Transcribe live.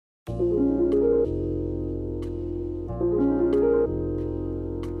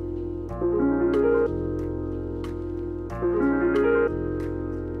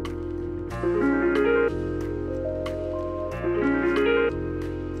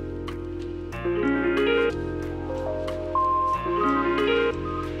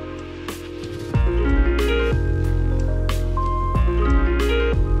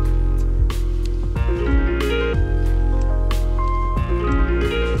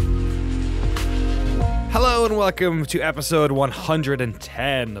Hello and welcome to episode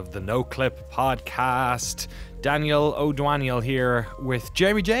 110 of the Noclip podcast. Daniel O'Dwaniel here with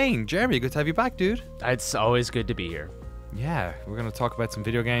Jeremy Jane. Jeremy, good to have you back, dude. It's always good to be here. Yeah, we're going to talk about some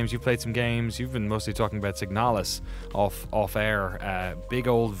video games. You've played some games. You've been mostly talking about Signalis off air. Big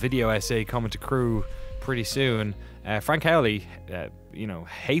old video essay coming to crew pretty soon. Frank Howley,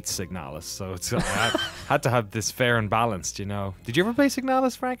 hates Signalis, so it's had to have this fair and balanced, you know. Did you ever play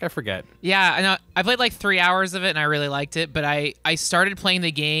Signalis, Frank? I forget. Yeah, I know. I played like 3 hours of it, and I really liked it. But I started playing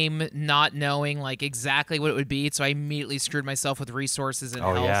the game not knowing like exactly what it would be, so I immediately screwed myself with resources and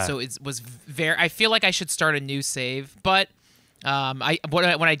health. Yeah. So it was very. I feel like I should start a new save, but. When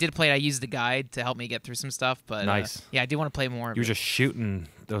I did play it, I used the guide to help me get through some stuff. But nice. I do want to play more. You were just shooting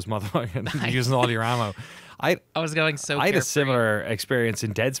those motherfuckers, using all your ammo. I was going so I had a carefree. similar experience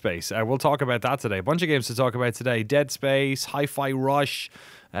in Dead Space. We'll talk about that today. A bunch of games to talk about today. Dead Space, Hi-Fi Rush,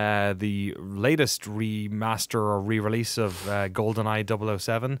 the latest remaster or re-release of Goldeneye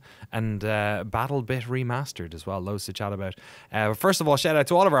 007, and Battlebit Remastered as well. Loads to chat about. First of all, shout out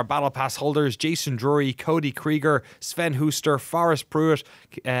to all of our Battle Pass holders: Jason Drury, Cody Krieger, Sven Huster, Forrest Pruitt,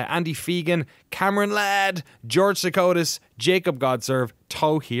 Andy Fegan, Cameron Ladd, George Sakotis, Jacob Godserve,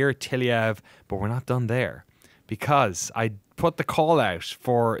 Tohir Tiliev. But we're not done there, because I put the call out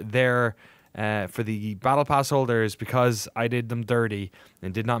for their for the Battle Pass holders because I did them dirty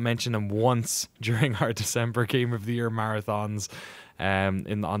and did not mention them once during our December Game of the Year marathons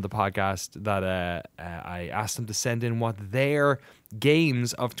on the podcast, that I asked them to send in what their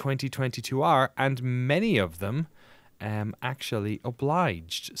games of 2022 are, and many of them actually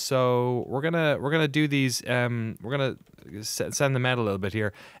obliged. So we're gonna do these. We're gonna send them out a little bit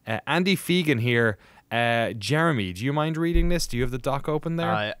here. Andy Fegan here. Jeremy, do you mind reading this? Do you have the doc open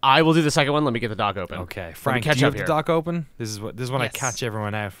there? I will do the second one. Let me get the doc open. Okay, Frank, catch do you up have here. the doc open? This is when I Yes. catch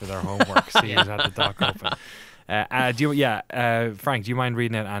everyone out for their homework. See who's had the doc open. Frank, do you mind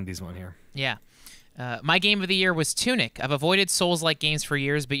reading out Andy's one here? Yeah. My game of the year was Tunic. I've avoided Souls-like games for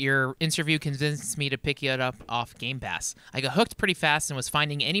years, but your interview convinced me to pick it up off Game Pass. I got hooked pretty fast and was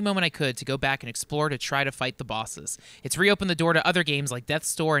finding any moment I could to go back and explore to try to fight the bosses. It's reopened the door to other games like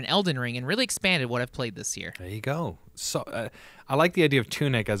Death's Door and Elden Ring and really expanded what I've played this year. There you go. So I like the idea of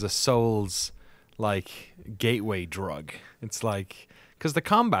Tunic as a Souls like gateway drug. It's like, because the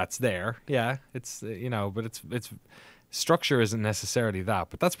combat's there, yeah. It's but it's structure isn't necessarily that.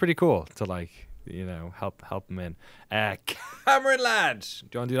 But that's pretty cool to like. Help them in. Cameron Ladd, do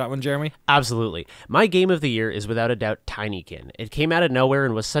you want to do that one, Jeremy? Absolutely. My game of the year is without a doubt Tinykin. It came out of nowhere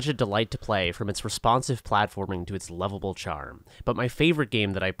and was such a delight to play, from its responsive platforming to its lovable charm. But my favorite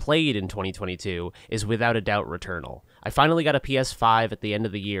game that I played in 2022 is without a doubt Returnal. I finally got a PS5 at the end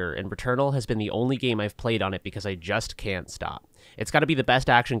of the year, and Returnal has been the only game I've played on it because I just can't stop. It's got to be the best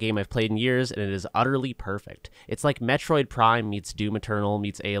action game I've played in years, and it is utterly perfect. It's like Metroid Prime meets Doom Eternal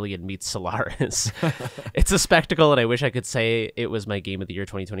meets Alien meets Solaris. It's a spectacle, and I wish I could say it was my game of the year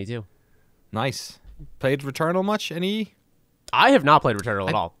 2022. Nice. Played Returnal much? Any? I have not played Returnal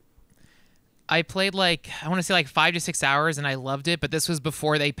at all. I played I want to say 5 to 6 hours, and I loved it, but this was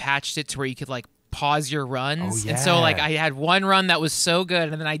before they patched it to where you could pause your runs. Oh, And so yeah. I had one run that was so good,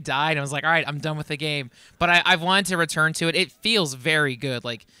 and then I died, and I was like, all right, I'm done with the game. But I've wanted to return to it. It feels very good.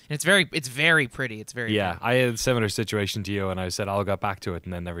 And it's very pretty. It's very Yeah, pretty. I had a similar situation to you, and I said I'll get back to it,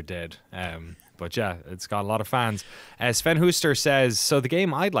 and then never did. But yeah, it's got a lot of fans. Sven Huster says, so the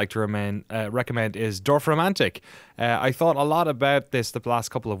game I'd like to recommend is Dorfromantik. I thought a lot about this the last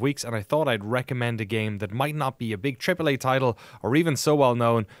couple of weeks, and I thought I'd recommend a game that might not be a big AAA title or even so well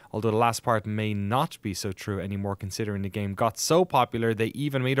known, although the last part may not be so true anymore considering the game got so popular they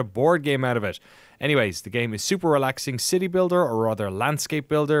even made a board game out of it. Anyways, the game is super relaxing city builder, or rather landscape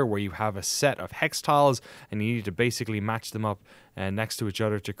builder, where you have a set of hex tiles and you need to basically match them up next to each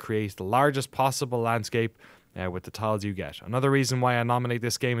other to create the largest possible landscape with the tiles you get. Another reason why I nominate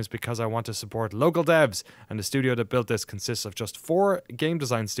this game is because I want to support local devs, and the studio that built this consists of just 4 game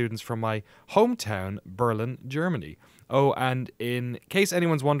design students from my hometown, Berlin, Germany. Oh, and in case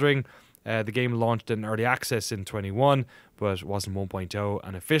anyone's wondering, the game launched in early access in 21, but wasn't 1.0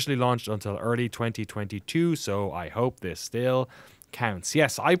 and officially launched until early 2022, so I hope this still counts.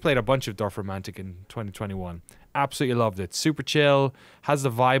 Yes, I played a bunch of Dorfromantik in 2021. Absolutely loved it. Super chill, has the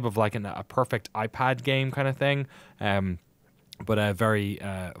vibe of a perfect iPad game kind of thing, but very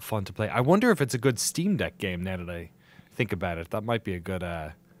fun to play. I wonder if it's a good Steam Deck game now that I think about it. That might be a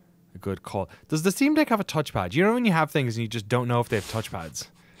good call. Does the Steam Deck have a touchpad? You know when you have things and you just don't know if they have touchpads?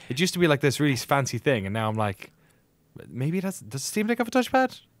 It used to be like this really fancy thing, and now I'm like, maybe does Steam Deck have a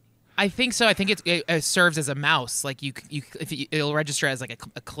touchpad? I think so. I think it serves as a mouse. Like it'll register as like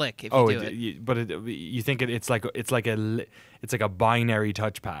a click if you do it. But you think it's like a binary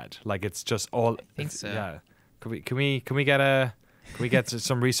touchpad. Like it's just all. I think so. Yeah. Can we get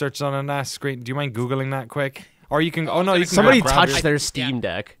some research done on that screen? Do you mind googling that quick? Or you can. Oh no, you can. Somebody grab touched your- their Steam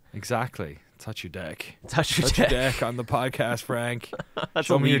Deck. Exactly. Touch your deck. Touch your Your deck. deck on the podcast, Frank. That's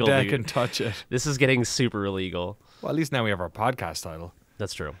Show me your illegal, deck dude. and touch it. This is getting super illegal. Well, at least now we have our podcast title.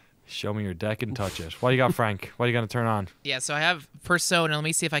 That's true. Show me your deck and touch it. What do you got, Frank? What are you going to turn on? Yeah, so I have Persona. Let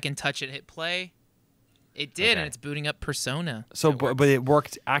me see if I can touch it. Hit play. It did, Okay. and it's booting up Persona. So, It but works. it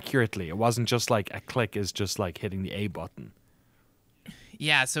worked accurately. It wasn't just like a click is just like hitting the A button.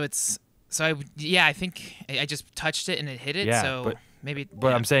 Yeah, so it's I think I just touched it and it hit it. Yeah, so but- maybe. But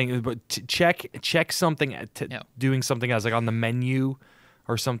yeah. I'm saying, check something, Yeah. doing something else, like on the menu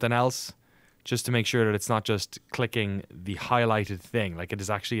or something else, just to make sure that it's not just clicking the highlighted thing. Like it is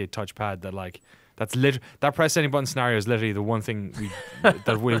actually a touchpad that press any button scenario is literally the one thing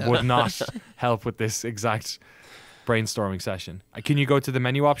that would not help with this exact brainstorming session. Can you go to the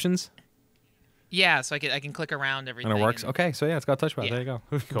menu options? Yeah, so I can click around everything. And it works. Okay, so yeah, it's got a touchpad. Yeah. There you go.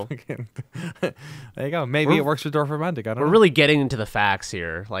 Cool. There you go. Maybe it works with Dorf Romantic. I don't We're know. really getting into the facts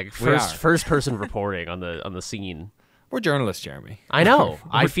here, like We are. first person reporting on the scene. We're journalists, Jeremy. I know.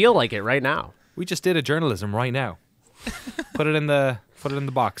 I feel like it right now. We just did a journalism right now. Put it in the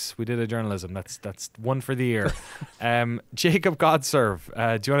box. We did a journalism. That's one for the year. Jacob Godserve.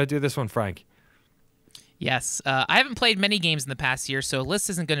 Do you want to do this one, Frank? Yes. I haven't played many games in the past year, so a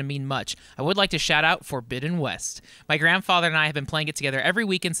list isn't going to mean much. I would like to shout out Forbidden West. My grandfather and I have been playing it together every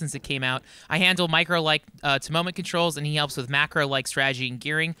weekend since it came out. I handle micro-like to moment controls, and he helps with macro-like strategy and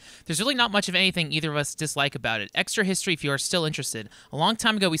gearing. There's really not much of anything either of us dislike about it. Extra history if you are still interested. A long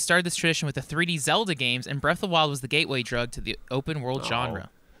time ago, we started this tradition with the 3D Zelda games, and Breath of the Wild was the gateway drug to the open world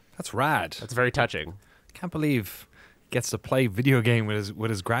genre. That's rad. That's very touching. Can't believe gets to play video game with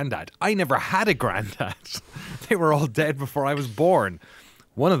his granddad. I never had a granddad. They were all dead before I was born.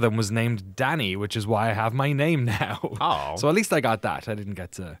 One of them was named Danny, which is why I have my name now. Oh. So at least I got that. I didn't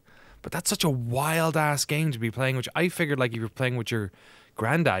get to. But that's such a wild ass game to be playing. Which I figured, like, if you're playing with your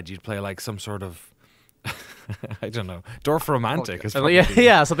granddad, you'd play like some sort of. I don't know. Dorf Romantic is probably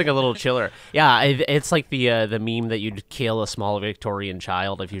Yeah, something a little chiller. Yeah, it's like the meme that you'd kill a small Victorian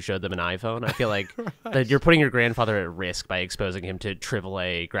child if you showed them an iPhone. I feel like that you're putting your grandfather at risk by exposing him to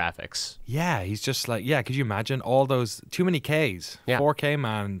AAA graphics. Yeah, he's just like, yeah, could you imagine all those, too many Ks, Yeah. 4K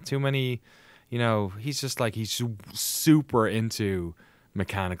man, too many, he's just like, he's super into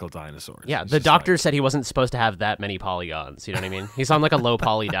mechanical dinosaurs. Yeah, He's the just doctor like- said he wasn't supposed to have that many polygons. You know what I mean? He's on like a low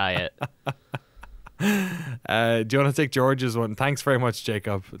poly diet. Do you want to take George's one? Thanks very much,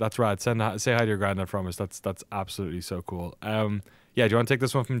 Jacob. That's rad. Say hi to your granddad from us. That's absolutely so cool. Yeah, do you want to take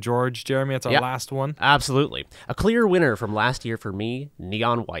this one from George, Jeremy? It's our Yep. last one. Absolutely. A clear winner from last year for me,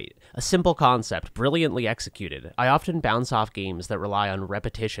 Neon White. A simple concept, brilliantly executed. I often bounce off games that rely on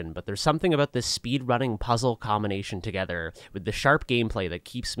repetition, but there's something about this speed-running puzzle combination together with the sharp gameplay that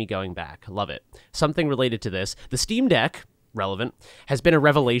keeps me going back. Love it. Something related to this, the Steam Deck, relevant, has been a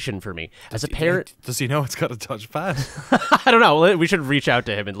revelation for me. As a parent... Does he know it's got a touchpad? I don't know. We should reach out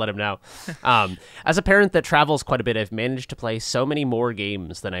to him and let him know. As a parent that travels quite a bit, I've managed to play so many more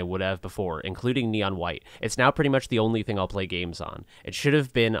games than I would have before, including Neon White. It's now pretty much the only thing I'll play games on. It should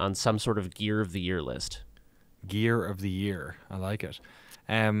have been on some sort of Gear of the Year list. Gear of the Year. I like it.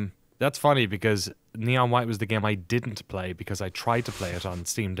 That's funny because Neon White was the game I didn't play because I tried to play it on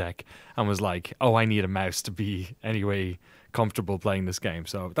Steam Deck and was like, oh, I need a mouse to be anyway comfortable playing this game.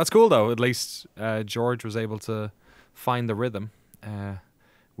 So that's cool though. At least George was able to find the rhythm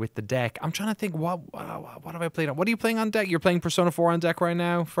with the deck. I'm trying to think what have I played on? What are you playing on deck? You're playing Persona 4 on deck right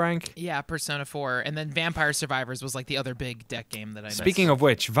now, Frank? Yeah, Persona 4. And then Vampire Survivors was like the other big deck game that I Speaking of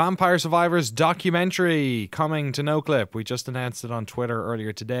which, Vampire Survivors documentary coming to Noclip. We just announced it on Twitter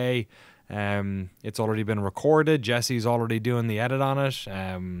earlier today. It's already been recorded. Jesse's already doing the edit on it.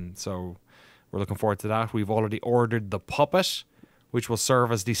 So we're looking forward to that. We've already ordered the puppet, which will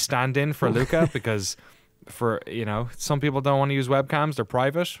serve as the stand-in for Luca because for, some people don't want to use webcams. They're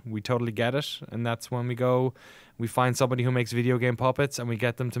private. We totally get it. And that's when we find somebody who makes video game puppets and we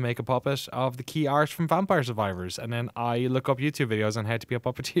get them to make a puppet of the key art from Vampire Survivors. And then I look up YouTube videos on how to be a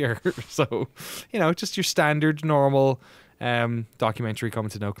puppeteer. So, just your standard, normal documentary coming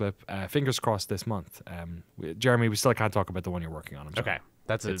to Noclip. Fingers crossed this month. Jeremy, we still can't talk about the one you're working on. I'm sorry. Okay.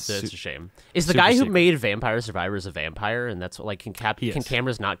 That's a It's shame. Is the super guy who secret. made Vampire Survivors a vampire, and that's what, can He is.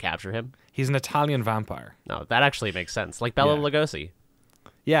 cameras not capture him? He's an Italian vampire. No, that actually makes sense. Like Bela Yeah. Lugosi.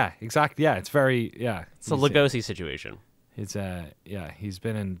 Yeah, exactly. Yeah, it's very, yeah. It's a Lugosi situation. He's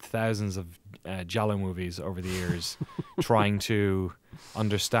been in thousands of Giallo movies over the years, trying to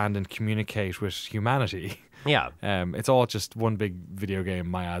understand and communicate with humanity. Yeah. It's all just one big video game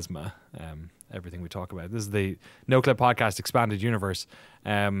miasma. Everything we talk about. This is the Noclip podcast expanded universe.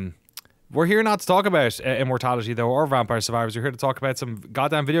 We're here not to talk about immortality though, or Vampire Survivors. We're here to talk about some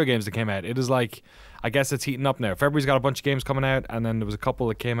goddamn video games that came out. It is like, I guess it's heating up now. February's got a bunch of games coming out, and then there was a couple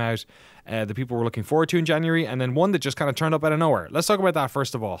that came out that people were looking forward to in January, and then one that just kind of turned up out of nowhere. Let's talk about that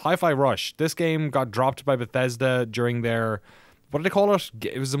first of all. Hi-Fi Rush. This game got dropped by Bethesda during their, what did they call it?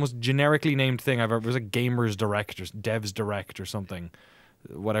 It was the most generically named thing I've ever. It was a Gamers Direct or Devs Direct or something,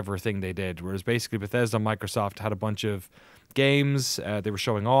 whatever thing they did. Whereas basically Bethesda and Microsoft had a bunch of games they were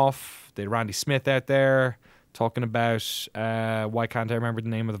showing off. They had Randy Smith out there talking about why can't I remember the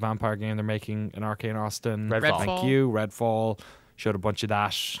name of the vampire game they're making in Arcane Austin? Redfall. Thank you, Redfall. Showed a bunch of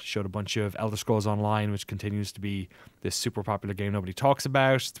that. Showed a bunch of Elder Scrolls Online, which continues to be this super popular game nobody talks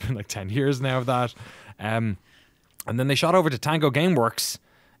about. It's been like 10 years now of that. And then they shot over to Tango Gameworks,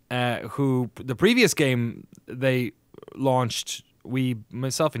 who the previous game they launched,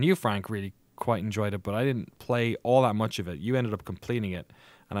 myself and you, Frank, really quite enjoyed it, but I didn't play all that much of it. You ended up completing it.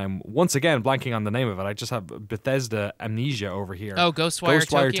 And I'm once again blanking on the name of it. I just have Bethesda amnesia over here. Oh,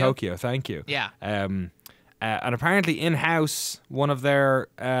 Ghostwire Tokyo. Thank you. Yeah. And apparently in-house, one of their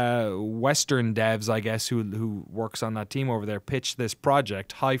Western devs, I guess, who works on that team over there, pitched this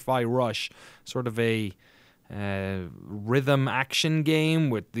project, Hi-Fi Rush, sort of a rhythm action game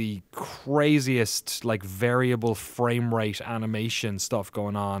with the craziest like variable frame rate animation stuff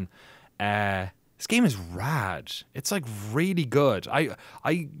going on. This game is rad. It's like really good. I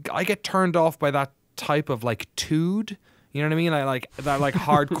get turned off by that type of like tood. You know what I mean? I like that like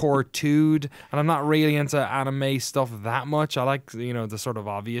hardcore tood, and I'm not really into anime stuff that much. I like, you know, the sort of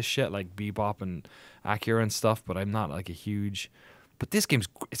obvious shit like Bebop and Akira and stuff, but I'm not like a huge. But this game's,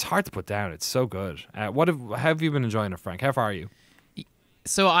 it's hard to put down. It's so good. How have you been enjoying it, Frank? How far are you?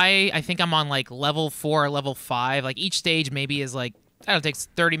 So I think I'm on like level 4 or level 5. Like each stage maybe is like, I don't know, it takes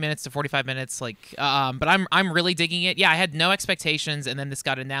 30 minutes to 45 minutes. Like, but I'm really digging it. Yeah, I had no expectations, and then this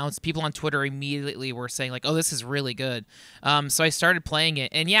got announced. People on Twitter immediately were saying like, "Oh, this is really good." So I started playing it,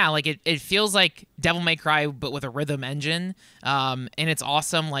 and yeah, like it feels like Devil May Cry but with a rhythm engine, and it's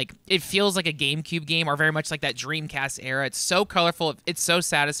awesome. Like it feels like a GameCube game, or very much like that Dreamcast era. It's so colorful, it's so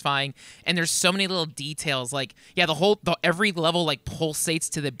satisfying, and there's so many little details. Like yeah, every level like pulsates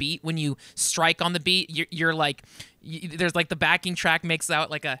to the beat. When you strike on the beat, you're like. There's like the backing track makes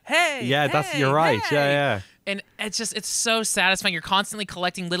out like a hey. Yeah, hey, you're right. Hey. Yeah. And it's so satisfying. You're constantly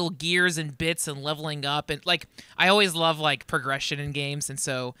collecting little gears and bits and leveling up. And like I always love like progression in games. And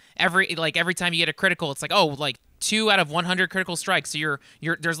so every time you get a critical, it's like, oh, like 2 out of 100 critical strikes. So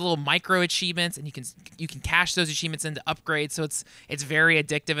there's little micro achievements, and you can cash those achievements into upgrades. So it's very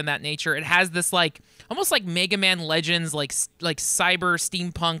addictive in that nature. It has this like almost like Mega Man Legends, like cyber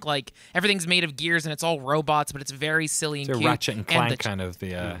steampunk, like everything's made of gears and it's all robots, but it's very silly and it's cute. a Ratchet and Clank kind of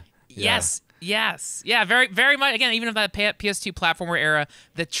the. Yes. Yeah, very, very much. Again, even of that PS2 platformer era.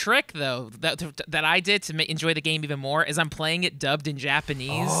 The trick, though, that I did to enjoy the game even more is I'm playing it dubbed in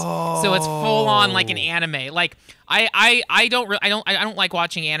Japanese, so it's full on like an anime. Like I don't like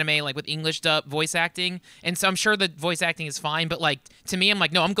watching anime like with English voice acting, and so I'm sure the voice acting is fine, but like to me, I'm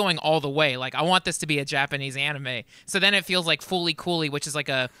like, no, I'm going all the way. Like I want this to be a Japanese anime. So then it feels like Fooly Cooly, which is like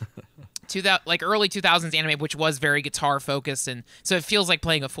a like early 2000s anime, which was very guitar focused, and so it feels like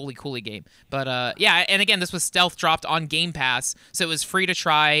playing a Fooly Cooly game. But yeah, and again, this was stealth dropped on Game Pass, so it was free to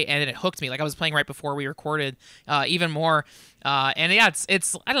try, and it hooked me. Like I was playing right before we recorded, even more. And yeah,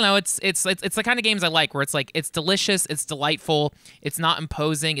 it's I don't know, it's the kind of games I like, where it's like it's delicious, it's delightful, it's not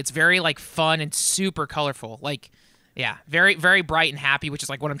imposing, it's very like fun and super colorful. Like yeah, very very bright and happy, which is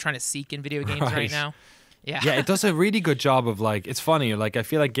like what I'm trying to seek in video games right now. Yeah, it does a really good job of like, it's funny, like I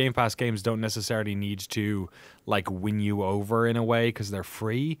feel like Game Pass games don't necessarily need to like win you over in a way because they're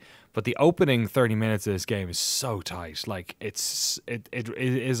free, but the opening 30 minutes of this game is so tight. Like it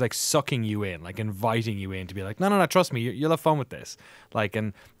is like sucking you in, like inviting you in to be like, no, trust me, you'll have fun with this. Like,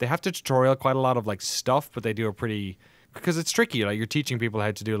 and they have to tutorial quite a lot of like stuff, but they do a pretty, because it's tricky. Like you're teaching people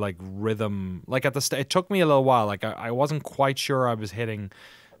how to do like rhythm. Like at the it took me a little while. Like I wasn't quite sure I was hitting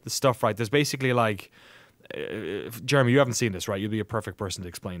the stuff right. There's basically like. Jeremy, you haven't seen this, right? You'd be a perfect person to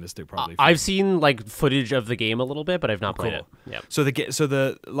explain this to, probably. I've seen like footage of the game a little bit, but I've not played it. Yeah. So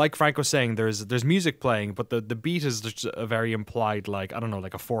the like Frank was saying, there's music playing, but the beat is just a very implied, like I don't know,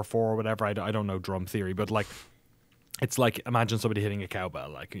 like a 4/4 or whatever. I don't know drum theory, but like it's like imagine somebody hitting a cowbell.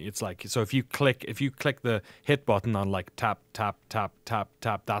 Like it's like so if you click the hit button on like tap tap tap tap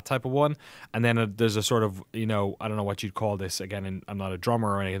tap that type of one, and then there's a sort of I don't know what you'd call this again. And I'm not a drummer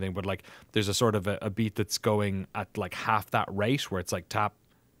or anything, but like there's a sort of a beat that's going at like half that rate where it's like tap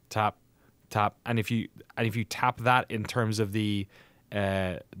tap tap, and if you tap that in terms of the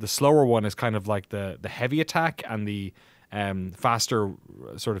slower one is kind of like the heavy attack, and the faster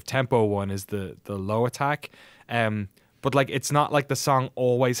sort of tempo one is the low attack. But like it's not like the song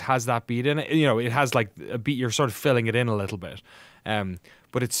always has that beat in it. It has like a beat, you're sort of filling it in a little bit.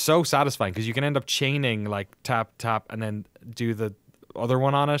 But it's so satisfying because you can end up chaining like tap tap and then do the other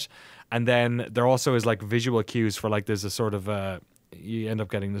one on it. And then there also is like visual cues for like there's a sort of you end up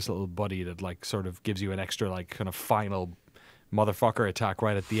getting this little buddy that like sort of gives you an extra like kind of final motherfucker attack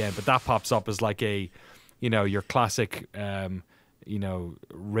right at the end. But that pops up as like a your classic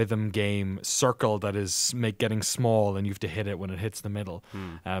rhythm game circle that is getting small, and you have to hit it when it hits the middle.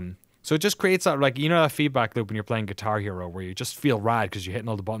 So it just creates that like that feedback loop when you're playing Guitar Hero where you just feel rad because you're hitting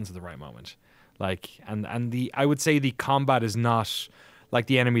all the buttons at the right moment. Like and I would say the combat is not like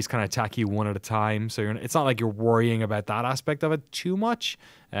the enemies kind of attack you one at a time, so it's not like you're worrying about that aspect of it too much.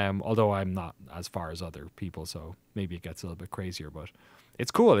 Although I'm not as far as other people, so maybe it gets a little bit crazier, but it's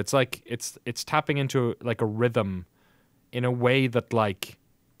cool. It's like it's tapping into like a rhythm in a way that like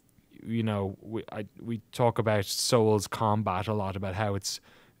we talk about Souls combat a lot, about how it's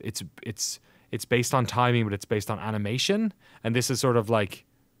based on timing, but it's based on animation, and this is sort of like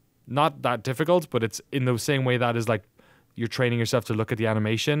not that difficult, but it's in the same way that is like you're training yourself to look at the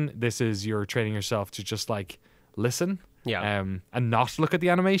animation. This is you're training yourself to just like listen, and not look at the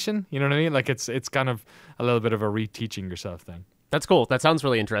animation. You know what I mean? Like it's kind of a little bit of a reteaching yourself thing. That's cool. That sounds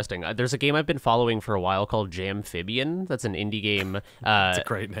really interesting. There's a game I've been following for a while called Jamphibian. That's an indie game. It's a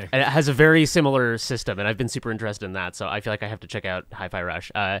great name. And it has a very similar system, and I've been super interested in that, so I feel like I have to check out Hi-Fi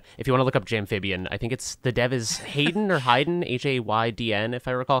Rush. If you want to look up Jamphibian, I think the dev is Hayden or Hayden, Haydn, if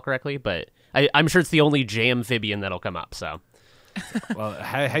I recall correctly, but I'm sure it's the only Jamphibian that'll come up, so. Well,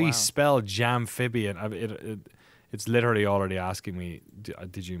 how you spell Jamphibian? It's literally already asking me,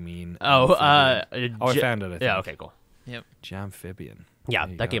 did you mean... I found it, I think. Yeah, okay, cool. Yep. Jamphibian. Yeah,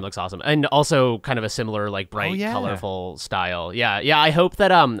 that game looks awesome, and also kind of a similar, like bright, colorful style. Yeah. I hope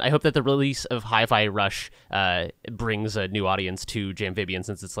that the release of Hi-Fi Rush brings a new audience to Jamphibian,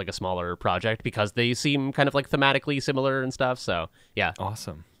 since it's like a smaller project, because they seem kind of like thematically similar and stuff. So yeah,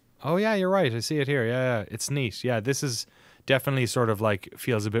 awesome. Oh yeah, you're right. I see it here. Yeah, it's neat. Yeah, this is definitely sort of like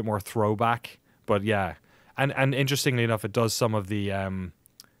feels a bit more throwback, but yeah, and interestingly enough, it does some of the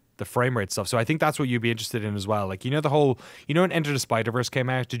frame rate stuff. So I think that's what you'd be interested in as well. Like, the whole, when Enter the Spider-Verse came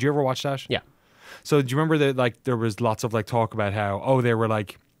out, did you ever watch that? Yeah. So do you remember that, like, there was lots of like talk about how, they were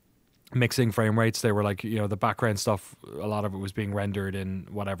like mixing frame rates. They were like, the background stuff, a lot of it was being rendered in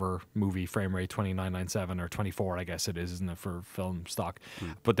whatever movie frame rate, 2997 or 24, I guess it is, isn't it, for film stock?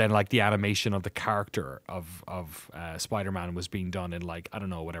 But then like the animation of the character of Spider-Man was being done in like, I don't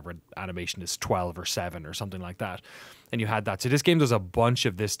know, whatever animation is 12 or 7 or something like that. And you had that. So this game does a bunch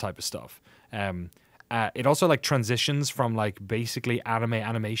of this type of stuff. It also like transitions from like basically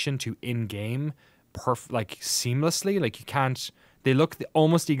animation to in-game like seamlessly. Like you can't... They look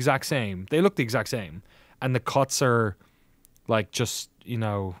almost the exact same. They look the exact same. And the cuts are like just,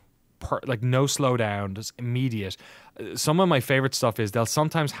 like no slowdown, just immediate. Some of my favorite stuff is they'll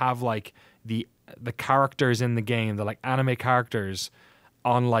sometimes have like the characters in the game, the like anime characters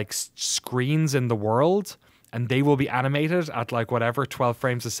on like screens in the world, and they will be animated at like whatever 12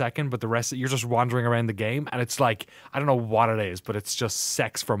 frames a second, but the rest you're just wandering around the game, and it's like, I don't know what it is, but it's just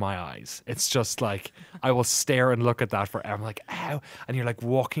sex for my eyes. It's just like I will stare and look at that forever. I'm like, ow, and you're like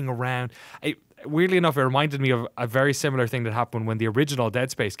walking around. Weirdly enough, it reminded me of a very similar thing that happened when the original Dead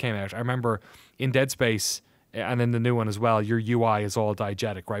Space came out. I remember in Dead Space, and in the new one as well, your UI is all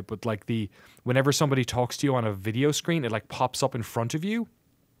diegetic, right? But like whenever somebody talks to you on a video screen, it like pops up in front of you,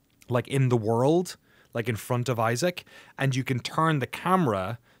 like in the world, like in front of Isaac, and you can turn the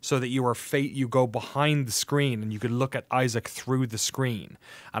camera so that you go behind the screen and you could look at Isaac through the screen.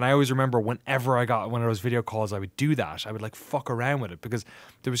 And I always remember whenever I got one of those video calls, I would do that. I would like fuck around with it because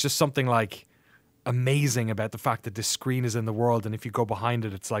there was just something like amazing about the fact that this screen is in the world, and if you go behind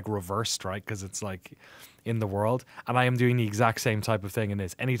it, it's like reversed, right? Because it's like in the world. And I am doing the exact same type of thing in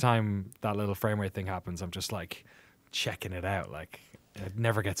this. Anytime that little frame rate thing happens, I'm just like checking it out. Like, it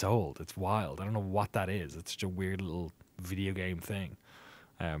never gets old. It's wild. I don't know what that is. It's such a weird little video game thing.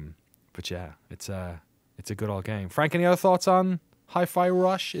 But yeah, it's a good old game. Frank, any other thoughts on Hi-Fi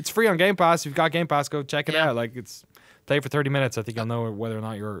Rush? It's free on Game Pass. If you've got Game Pass, go check it out. Like, play it for 30 minutes. I think you'll know whether or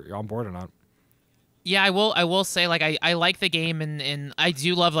not you're on board or not. Yeah, I will say like I like the game and I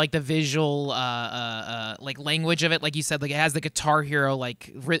do love like the visual like language of it. Like you said, like it has the Guitar Hero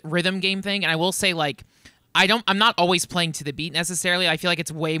like rhythm game thing. And I will say like I'm not always playing to the beat necessarily. I feel like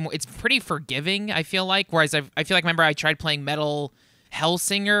it's way more. It's pretty forgiving. I feel like whereas I feel like remember I tried playing Metal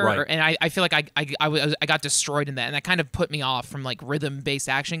Hellsinger, Right. and I feel like I got destroyed in that, and that kind of put me off from like rhythm-based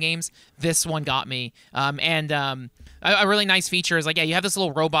action games. This one got me, a really nice feature is like, yeah, you have this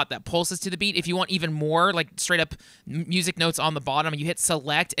little robot that pulses to the beat. If you want even more, like straight up music notes on the bottom, you hit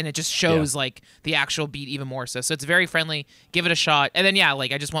select, and it just shows like the actual beat even more. So it's very friendly. Give it a shot, and then yeah,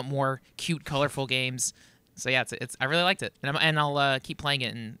 like I just want more cute, colorful games. So yeah, it's I really liked it, and I'll keep playing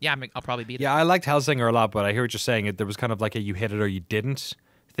it, and yeah, I'll probably beat it. Yeah, I liked Hellsinger a lot, but I hear what you're saying. There was kind of like a you hit it or you didn't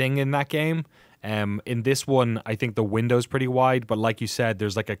thing in that game. In this one, I think the window's pretty wide, but like you said,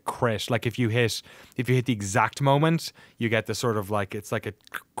 there's like a crit. Like if you hit the exact moment, you get the sort of like it's like a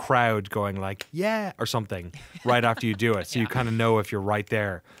crowd going like yeah or something right after you do it. So you kind of know if you're right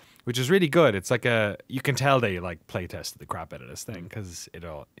there, which is really good. It's like you can tell they like play tested the crap out of this thing because it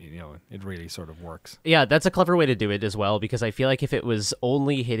really sort of works. Yeah, that's a clever way to do it as well, because I feel like if it was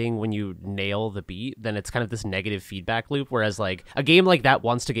only hitting when you nail the beat, then it's kind of this negative feedback loop, whereas like a game like that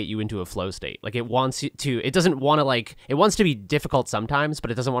wants to get you into a flow state. Like it wants to be difficult sometimes,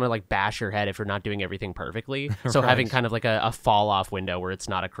 but it doesn't want to like bash your head if you're not doing everything perfectly. So Right. having kind of like a fall off window where it's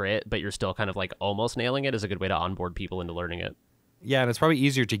not a crit, but you're still kind of like almost nailing it is a good way to onboard people into learning it. Yeah, and it's probably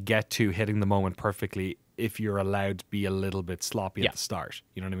easier to get to hitting the moment perfectly if you're allowed to be a little bit sloppy at the start.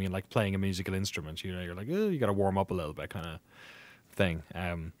 You know what I mean? Like playing a musical instrument, you're like, oh, you got to warm up a little bit kind of thing.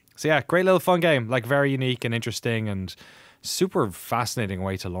 So yeah, great little fun game, like very unique and interesting and super fascinating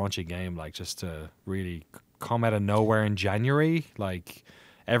way to launch a game, like just to really come out of nowhere in January. Like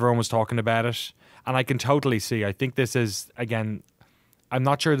everyone was talking about it, and I can totally see. I think this is, again, I'm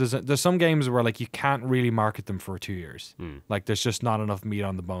not sure. There's some games where like you can't really market them for 2 years. Like there's just not enough meat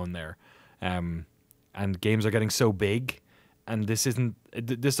on the bone there, and games are getting so big, and this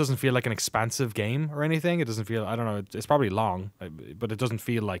doesn't feel like an expansive game or anything. It doesn't feel, I don't know. It's probably long, but it doesn't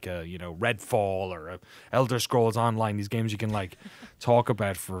feel like a Redfall or a Elder Scrolls Online. These games you can like talk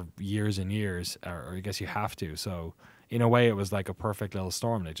about for years and years, or I guess you have to. So in a way, it was like a perfect little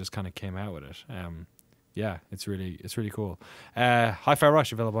storm. They just kind of came out with it. Yeah, it's really cool. Hi-Fi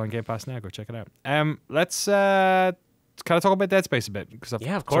Rush available on Game Pass now. Go check it out. Let's kind of talk about Dead Space a bit because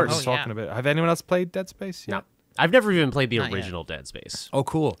Yeah, of course. I've talking a bit. Have anyone else played Dead Space? No, I've never even played the original Dead Space. Oh,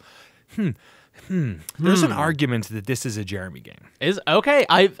 cool. There's an argument that this is a Jeremy game. Is okay.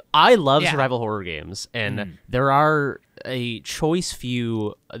 I love survival horror games, and there are a choice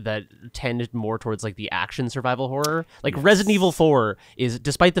few that tend more towards like the action survival horror. Like Resident Evil 4 is,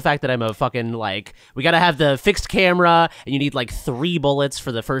 despite the fact that I'm a fucking like, we gotta have the fixed camera and you need like 3 bullets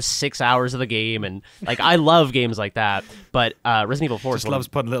for the first 6 hours of the game, and like I love games like that. But Resident Evil 4 Just loves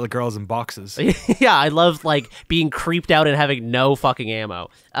putting little girls in boxes. yeah, I love like being creeped out and having no fucking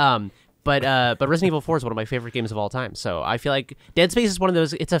ammo. But Resident Evil 4 is one of my favorite games of all time. So I feel like Dead Space is one of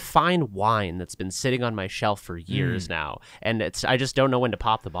those. It's a fine wine that's been sitting on my shelf for years now, and I just don't know when to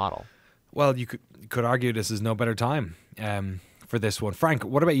pop the bottle. Well, you could argue this is no better time for this one. Frank,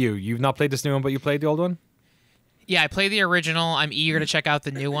 what about you? You've not played this new one, but you played the old one? Yeah, I played the original. I'm eager to check out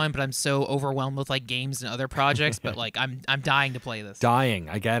the new one, but I'm so overwhelmed with like games and other projects. But like, I'm dying to play this. Dying,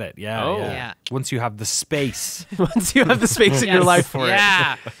 I get it. Yeah, Oh. Yeah. Once you have the space, Once you have the space in your life for it.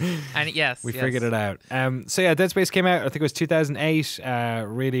 Yeah, and yes, we figured it out. So yeah, Dead Space came out. I think it was 2008.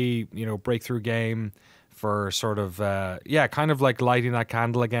 Really, breakthrough game for sort of kind of like lighting that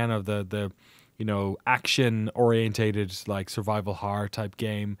candle again of the action orientated like survival horror type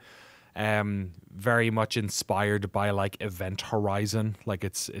game. Very much inspired by like Event Horizon, like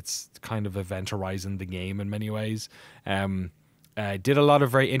it's kind of Event Horizon the game in many ways. Did a lot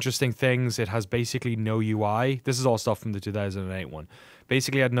of very interesting things. It has basically no UI. This is all stuff from the 2008 one.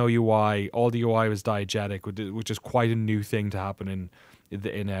 Basically had no UI. All the UI was diegetic, which is quite a new thing to happen in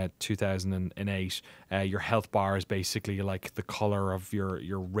 2008. Your health bar is basically like the color of your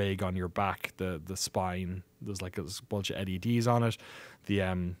rig on your back, the spine. There's like a bunch of LEDs on it. The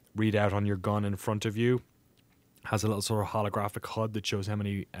readout on your gun in front of you has a little sort of holographic HUD that shows how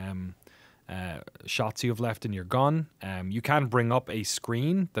many shots you have left in your gun. You can bring up a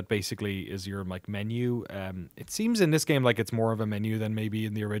screen that basically is your like menu. It seems in this game like it's more of a menu than maybe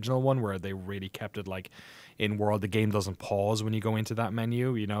in the original one, where they really kept it like in world. The game doesn't pause when you go into that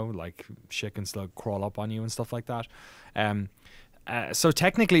menu, like shit can still crawl up on you and stuff like that. So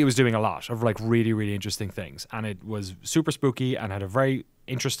technically it was doing a lot of like really, really interesting things, and it was super spooky and had a very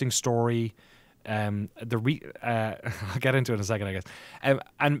interesting story, I'll get into it in a second, I guess.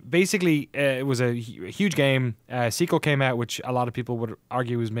 And basically, it was a huge game. Sequel came out, which a lot of people would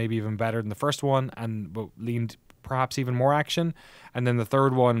argue was maybe even better than the first one, and leaned perhaps even more action. And then the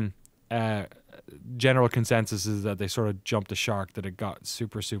third one, general consensus is that they sort of jumped the shark, that it got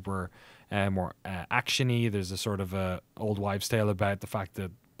super more actiony. There's a sort of a old wives' tale about the fact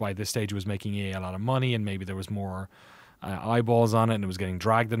that by this stage it was making EA a lot of money, and maybe there was more eyeballs on it, and it was getting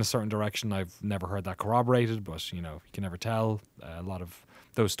dragged in a certain direction. I've never heard that corroborated, but you can never tell. A lot of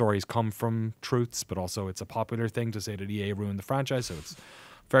those stories come from truths, but also it's a popular thing to say that EA ruined the franchise, so it's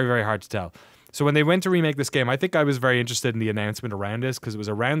very, very hard to tell. So when they went to remake this game, I think I was very interested in the announcement around this, because it was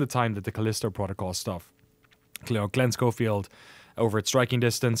around the time that the Callisto Protocol stuff, Glenn Schofield over at Striking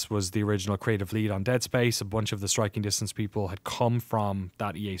Distance was the original creative lead on Dead Space. A bunch of the Striking Distance people had come from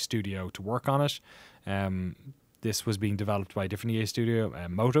that EA studio to work on it. This was being developed by a different EA studio,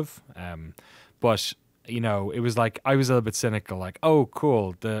 Motive. But, it was like, I was a little bit cynical, like, oh,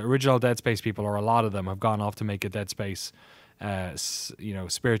 cool. The original Dead Space people, or a lot of them, have gone off to make a Dead Space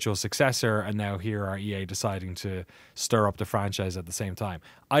spiritual successor, and now here are EA deciding to stir up the franchise at the same time.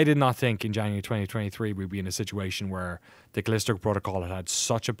 I did not think in January 2023 we'd be in a situation where the Callisto Protocol had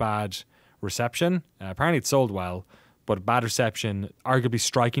such a bad reception. Apparently it sold well, but bad reception. Arguably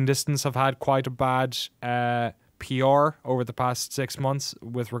Striking Distance have had quite a bad PR over the past 6 months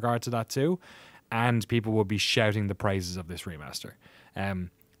with regard to that too, and people will be shouting the praises of this remaster.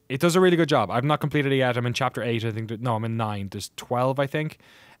 It does a really good job. I've not completed it yet. I'm in chapter 8, I think. No, I'm in 9. There's 12, I think.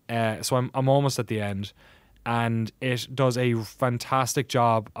 So I'm almost at the end. And it does a fantastic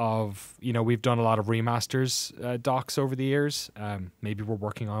job of, we've done a lot of remasters docs over the years. Maybe we're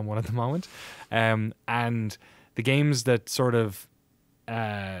working on one at the moment. And the games that sort of,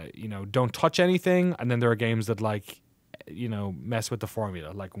 don't touch anything. And then there are games that mess with the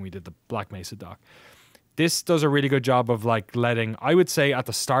formula, like when we did the Black Mesa doc. This does a really good job of letting, I would say at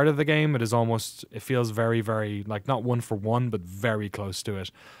the start of the game, it feels very, very, not one for one, but very close to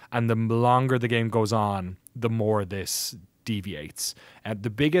it. And the longer the game goes on, the more this deviates. And the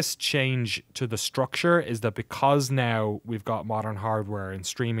biggest change to the structure is that because now we've got modern hardware and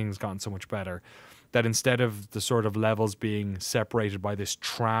streaming has gotten so much better, that instead of the sort of levels being separated by this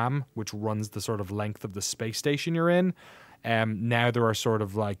tram, which runs the sort of length of the space station you're in, now there are sort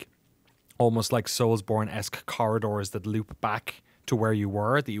of almost like Soulsborne-esque corridors that loop back to where you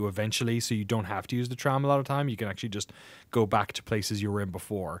were, that you eventually, so you don't have to use the tram a lot of time. You can actually just go back to places you were in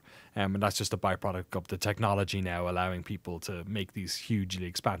before. And that's just a byproduct of the technology now allowing people to make these hugely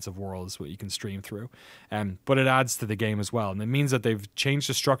expansive worlds what you can stream through. But it adds to the game as well. And it means that they've changed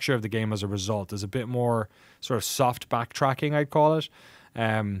the structure of the game as a result. There's a bit more sort of soft backtracking, I'd call it.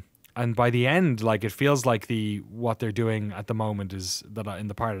 And by the end, it feels like what they're doing at the moment is that in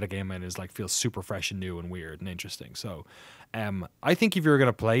the part of the game feels super fresh and new and weird and interesting. So, I think if you're going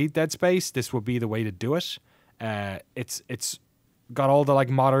to play Dead Space, this would be the way to do it. It's got all the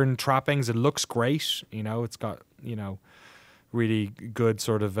modern trappings. It looks great. It's got really good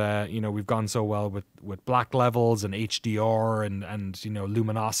sort of we've gone so well with black levels and HDR and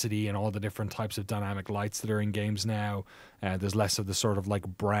luminosity and all the different types of dynamic lights that are in games now. There's less of the sort of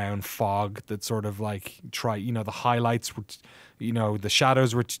brown fog that sort of the highlights the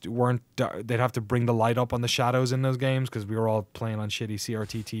shadows weren't they'd have to bring the light up on the shadows in those games because we were all playing on shitty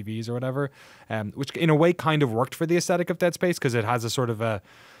CRT TVs or whatever, which in a way kind of worked for the aesthetic of Dead Space because it has a sort of a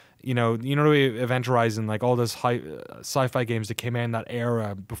the way Event Horizon, all those high sci-fi games that came in that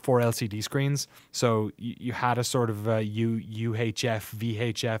era before LCD screens. So you had a sort of UHF,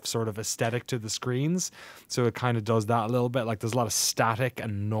 VHF sort of aesthetic to the screens. So it kind of does that a little bit. There's a lot of static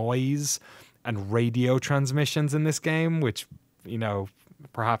and noise and radio transmissions in this game, which,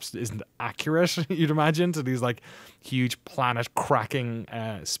 perhaps isn't accurate, you'd imagine, to these huge planet cracking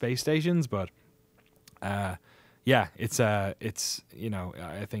space stations. But yeah, I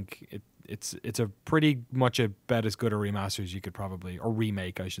think it's a pretty much about as good a remaster as you could probably, or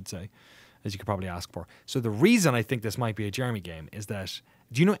remake, I should say, as you could probably ask for. So the reason I think this might be a Jeremy game is that,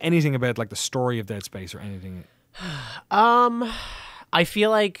 do you know anything about the story of Dead Space or anything? I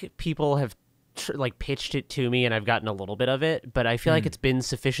feel like people have pitched it to me and I've gotten a little bit of it, but I feel like it's been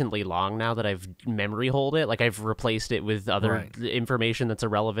sufficiently long now that I've memory hold it. I've replaced it with other information that's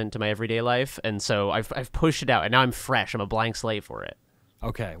irrelevant to my everyday life, and so I've pushed it out, and now I'm fresh. I'm a blank slate for it.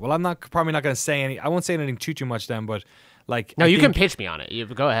 Okay, well, I'm probably not going to say I won't say anything too much then, but no, you can pitch me on it. You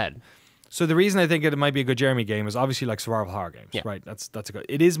go ahead. So the reason I think it might be a good Jeremy game is obviously survival horror games, right? That's a good.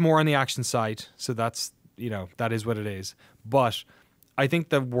 It is more on the action side, so that's that is what it is, but I think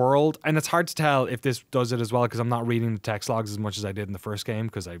the world, and it's hard to tell if this does it as well because I'm not reading the text logs as much as I did in the first game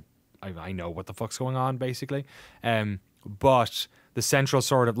because I I know what the fuck's going on basically. But the central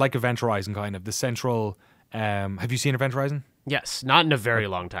sort of like Event Horizon kind of the central. Have you seen Event Horizon? Yes, not in a very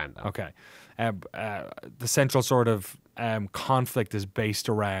long time though. Okay. The central sort of conflict is based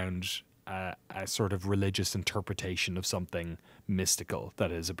around a sort of religious interpretation of something mystical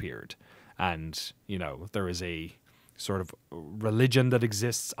that has appeared. And, you know, there is a sort of religion that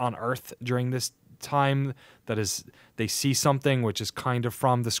exists on Earth during this time that is, they see something which is kind of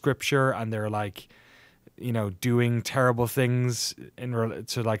from the scripture, and they're like, you know, doing terrible things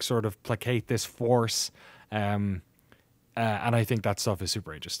to like sort of placate this force. And I think that stuff is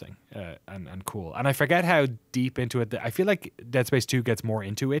super interesting and cool. And I forget how deep into it. I feel like Dead Space 2 gets more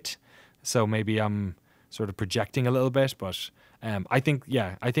into it. So maybe I'm sort of projecting a little bit. But I think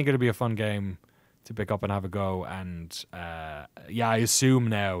it'll be a fun game to pick up and have a go. And I assume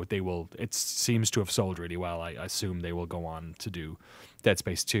now they will. It seems to have sold really well. I assume they will go on to do Dead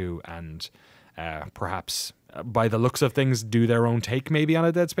Space 2 and perhaps, by the looks of things, do their own take maybe on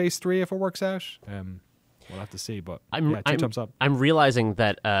a Dead Space 3 if it works out. We'll have to see, but two thumbs up. I'm realizing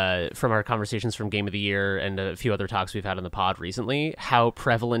that from our conversations from Game of the Year and a few other talks we've had on the pod recently, how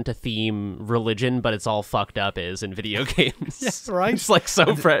prevalent a theme religion, but it's all fucked up, is in video games. Yes, right. It's like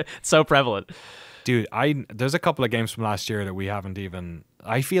so prevalent. Dude, there's a couple of games from last year that we haven't even.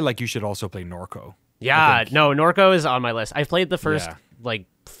 I feel like you should also play Norco. Yeah, no, Norco is on my list. I've played the first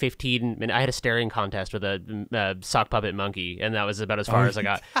 15 minutes. I had a staring contest with a sock puppet monkey, and that was about as far as I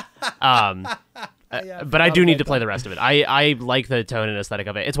got. But I do need to play the rest of it. I like the tone and aesthetic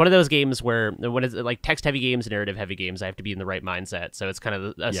of it. It's one of those games where when it's like text-heavy games, narrative-heavy games, I have to be in the right mindset. So it's kind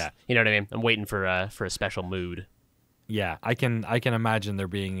of, you know what I mean? I'm waiting for a special mood. Yeah, I can imagine there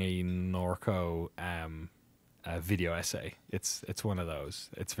being a Norco video essay. It's one of those.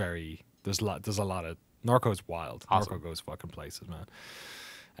 It's very there's a lot of Norco's wild. Awesome. Norco goes fucking places,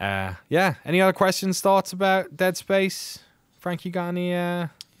 man. Any other questions, thoughts about Dead Space? Frank, you got any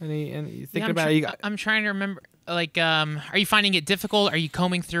thinking about it? I'm trying to remember. Like, are you finding it difficult? Are you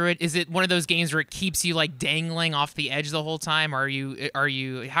combing through it? Is it one of those games where it keeps you like dangling off the edge the whole time? Or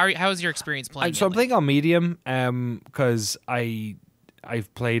how is your experience playing? So I'm playing on medium, because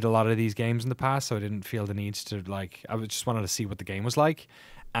I've played a lot of these games in the past, so I didn't feel the need to I just wanted to see what the game was like,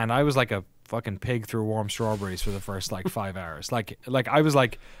 and I was like a fucking pig through warm strawberries for the first 5 hours. Like I was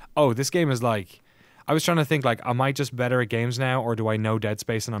like, oh, this game is like. I was trying to think, am I just better at games now, or do I know Dead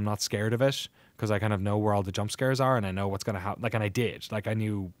Space and I'm not scared of it because I kind of know where all the jump scares are and I know what's going to happen. And I did. I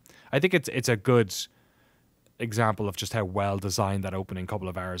knew. I think it's a good example of just how well designed that opening couple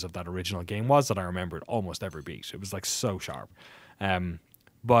of hours of that original game was, that I remembered almost every beat. It was so sharp.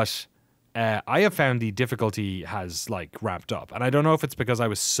 But I have found the difficulty has ramped up, and I don't know if it's because I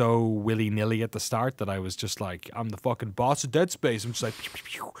was so willy-nilly at the start that I was just like, I'm the fucking boss of Dead Space. I'm just like, pew, pew,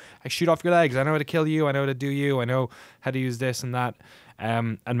 pew. I shoot off your legs. I know how to kill you. I know how to do you. I know how to use this and that.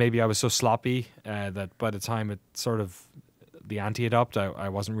 And maybe I was so sloppy that by the time it sort of the ante had upped, I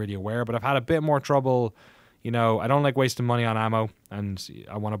wasn't really aware. But I've had a bit more trouble. You know, I don't like wasting money on ammo, and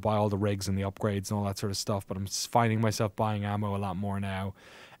I want to buy all the rigs and the upgrades and all that sort of stuff. But I'm finding myself buying ammo a lot more now.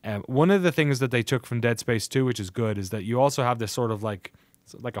 One of the things that they took from Dead Space 2, which is good, is that you also have this sort of like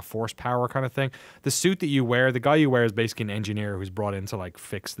a force power kind of thing. The suit that you wear, the guy you wear is basically an engineer who's brought in to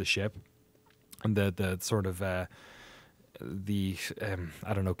fix the ship. And the sort of I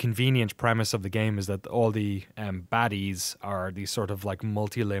don't know, convenient premise of the game is that all the baddies are these sort of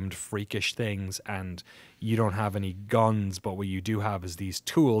multi-limbed freakish things, and you don't have any guns, but what you do have is these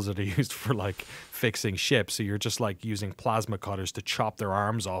tools that are used for fixing ships. So you're just using plasma cutters to chop their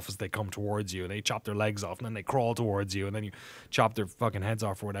arms off as they come towards you, and they chop their legs off, and then they crawl towards you, and then you chop their fucking heads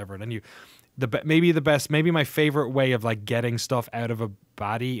off or whatever, and then you maybe my favorite way of getting stuff out of a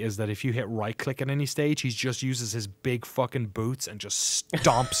baddie is that if you hit right click at any stage, he just uses his big fucking boots and just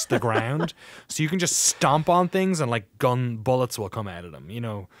stomps the ground. So you can just stomp on things and gun bullets will come out of them, you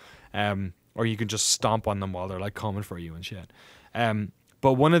know. Or you can just stomp on them while they're coming for you and shit.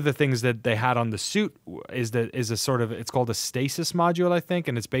 But one of the things that they had on the suit is a sort of, it's called a stasis module, I think,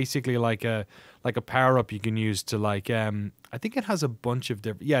 and it's basically like a power up you can use to I think it has a bunch of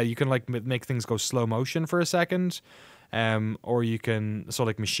different. Yeah, you can make things go slow motion for a second, or you can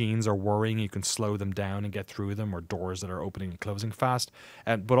machines are whirring, you can slow them down and get through them, or doors that are opening and closing fast,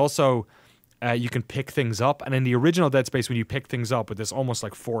 but also. You can pick things up, and in the original Dead Space, when you pick things up with this almost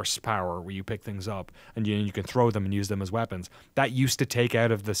force power where you pick things up and you can throw them and use them as weapons, that used to take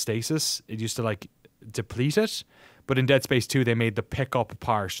out of the stasis. It used to deplete it, but in Dead Space 2, they made the pick up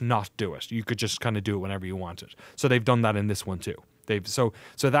part not do it. You could just kind of do it whenever you wanted. So they've done that in this one too. So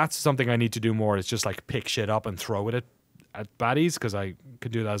that's something I need to do more. Is just pick shit up and throw it at baddies because I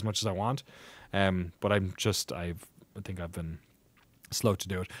could do that as much as I want. But I think I've been slow to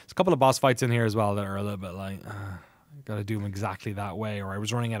do it. There's a couple of boss fights in here as well that are a little bit like, I got to do them exactly that way, or I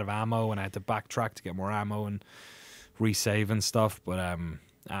was running out of ammo and I had to backtrack to get more ammo and resave and stuff. But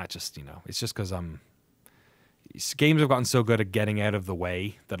just, you know, it's just because games have gotten so good at getting out of the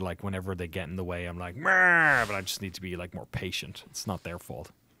way that like whenever they get in the way, I'm like, "Meh," but I just need to be like more patient. It's not their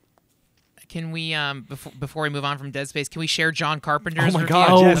fault. Can we before we move on from Dead Space, can we share John Carpenter's Oh my review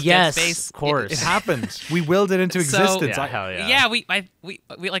God, of Oh Dead yes, Space? of course. It happened. We willed it into existence. Yeah, hell yeah. Yeah, we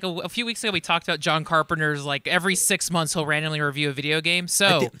like a few weeks ago we talked about John Carpenter's like every 6 months he'll randomly review a video game.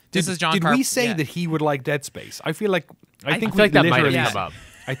 So this is John. Did we say that he would like Dead Space? I feel like I feel like that might have come up.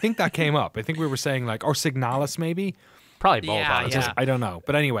 I think that came up. I think we were saying like, or Signalis maybe. Probably both. Yeah, honestly. yeah. I don't know.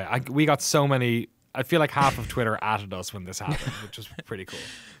 But anyway, we got so many. I feel like half of Twitter added us when this happened, which was pretty cool.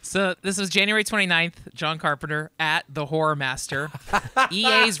 So this was January 29th, John Carpenter at the Horror Master.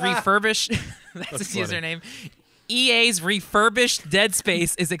 EA's refurbished that's his funny. username. EA's refurbished Dead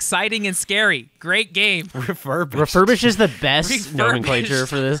Space is exciting and scary. Great game. Refurbished is the best Refurbished. nomenclature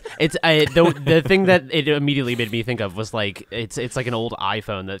for this. It's the thing that it immediately made me think of was like it's like an old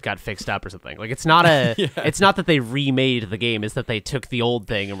iPhone that got fixed up or something. Like it's not it's not that they remade the game. It's that they took the old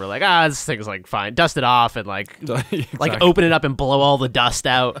thing and were like, this thing's like fine, dust it off and like Exactly. like open it up and blow all the dust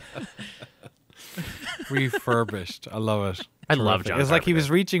out. Refurbished. I love it. I love Terrific. John It's like he Carpenter.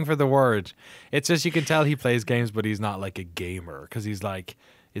 was reaching for the word. It's just you can tell he plays games, but he's not like a gamer because he's like,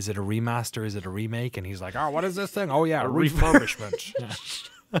 is it a remaster? Is it a remake? And he's like, what is this thing? Oh yeah, refurbishment.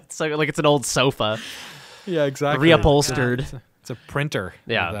 It's like it's an old sofa, Yeah, exactly. reupholstered. It's a printer.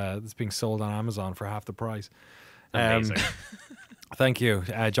 Yeah. That's being sold on Amazon for half the price. Amazing. Thank you,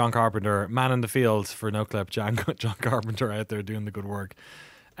 John Carpenter, man in the field for Noclip. John Carpenter out there doing the good work.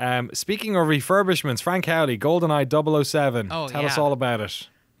 Speaking of refurbishments, Frank Howley, GoldenEye 007. Oh, Tell us yeah. all about it.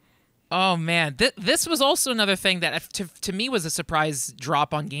 Oh man, this was also another thing that to me was a surprise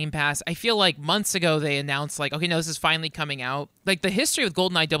drop on Game Pass. I feel like months ago they announced like, okay, no, this is finally coming out. Like the history with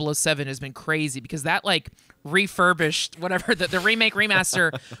GoldenEye 007 has been crazy because that like refurbished whatever the remake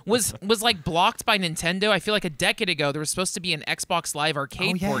remaster was like blocked by Nintendo. I feel like a decade ago there was supposed to be an Xbox Live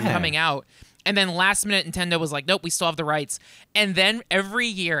Arcade port coming out. And then last minute, Nintendo was like, nope, we still have the rights. And then every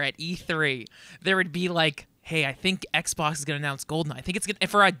year at E3, there would be like, hey, I think Xbox is going to announce GoldenEye. I think it's going to,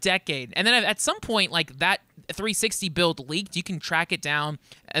 for a decade. And then at some point, like that 360 build leaked. You can track it down.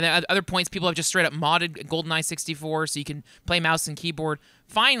 And then at other points, people have just straight up modded GoldenEye 64 so you can play mouse and keyboard.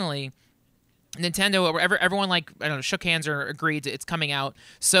 Finally, Nintendo, everyone like, I don't know, shook hands or agreed it's coming out.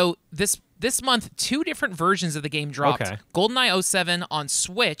 So this month, 2 different versions of the game dropped. Okay. GoldenEye 07 on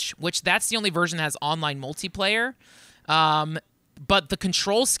Switch, which that's the only version that has online multiplayer. But the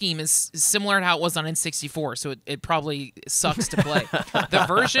control scheme is similar to how it was on N64, so it probably sucks to play. The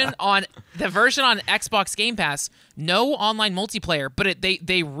version on Xbox Game Pass, no online multiplayer, but they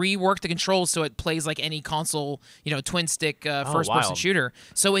reworked the controls so it plays like any console, twin stick first person wild. shooter.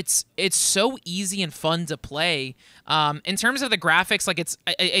 So it's so easy and fun to play. In terms of the graphics, like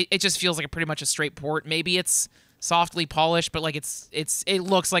it just feels like pretty much a straight port. Maybe it's softly polished, but like it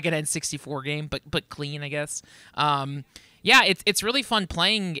looks like an N64 game, but clean, I guess. Yeah, it's really fun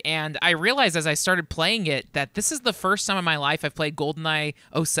playing, and I realized as I started playing it that this is the first time in my life I've played GoldenEye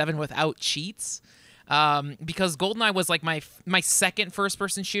 07 without cheats. Because GoldenEye was like my second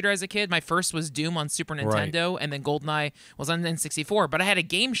first-person shooter as a kid. My first was Doom on Super Nintendo, and then GoldenEye was on N64. But I had a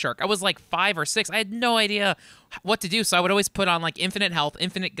Game Shark. I was like 5 or 6. I had no idea what to do, so I would always put on like infinite health,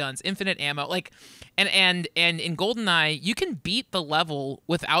 infinite guns, infinite ammo. Like, and in GoldenEye, you can beat the level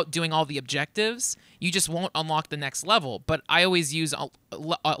without doing all the objectives. You just won't unlock the next level. But I always use a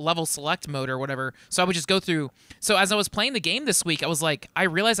level select mode or whatever, so I would just go through. So as I was playing the game this week, I was like, I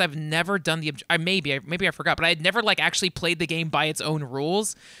realized I've never done the maybe I forgot, but I had never like actually played the game by its own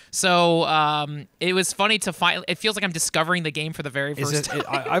rules. So it was funny to find. It feels like I'm discovering the game for the very first time.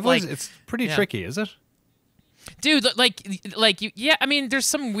 I've always, it's pretty tricky, is it? Dude, yeah. I mean, there's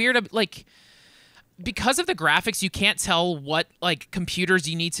some weird like. Because of the graphics, you can't tell what like computers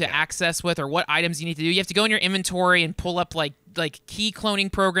you need to access with or what items you need to do. You have to go in your inventory and pull up like key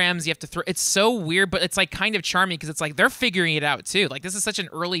cloning programs. You have to throw. It's so weird, but it's like kind of charming because it's like they're figuring it out too. Like this is such an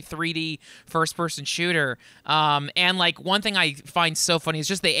early 3D first-person shooter. And like one thing I find so funny is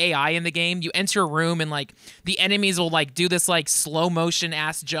just the AI in the game. You enter a room and like the enemies will like do this like slow motion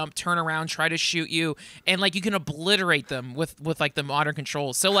ass jump, turn around, try to shoot you, and like you can obliterate them with like the modern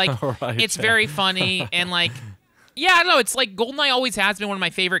controls. So like it's very funny and like Yeah, I don't know. It's like Goldeneye always has been one of my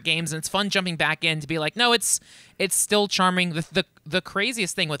favorite games, and it's fun jumping back in to be like, no, it's still charming. The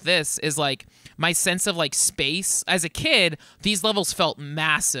craziest thing with this is like my sense of like space. As a kid, these levels felt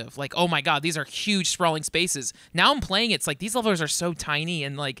massive. Like, oh my god, these are huge sprawling spaces. Now I'm playing it's like these levels are so tiny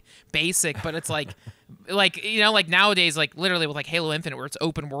and like basic, but it's like like nowadays, like literally with like Halo Infinite where it's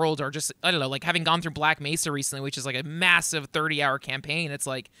open world, or just I don't know, like having gone through Black Mesa recently, which is like a massive 30-hour campaign. It's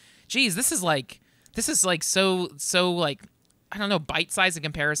like, geez, this is like so like I don't know, bite-sized in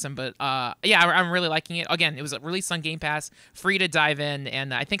comparison, but yeah, I'm really liking it. Again, it was released on Game Pass, free to dive in,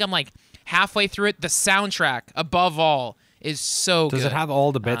 and I think I'm like halfway through it. The soundtrack, above all, is so good. Does it have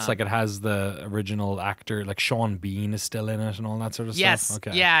all the bits? Like it has the original actor, like Sean Bean is still in it and all that sort of yes. stuff?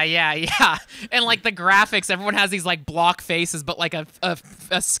 Okay. Yeah. And like the graphics, everyone has these like block faces, but like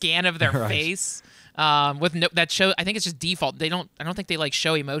a scan of their Right. face. With no, that show, I think it's just default. I don't think they like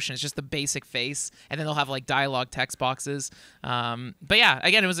show emotion. It's just the basic face, and then they'll have like dialogue text boxes. But yeah,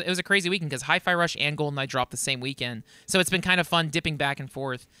 again, it was a crazy weekend because Hi-Fi Rush and GoldenEye dropped the same weekend, so it's been kind of fun dipping back and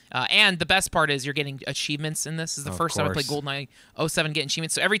forth. And the best part is you're getting achievements in this. This is the first time I played GoldenEye 07 getting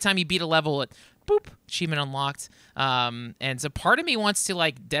achievements. So every time you beat a level, boop, achievement unlocked. And so part of me wants to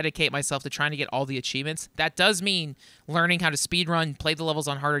like dedicate myself to trying to get all the achievements. That does mean learning how to speedrun, play the levels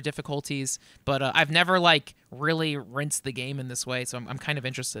on harder difficulties, but I've never like really rinsed the game in this way, so I'm kind of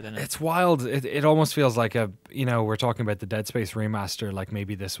interested in it. It's wild. It almost feels like we're talking about the Dead Space remaster, like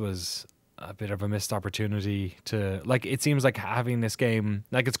maybe this was a bit of a missed opportunity to, like, it seems like having this game,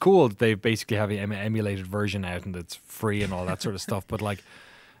 like, it's cool that they basically have an emulated version out and it's free and all that sort of stuff, but like,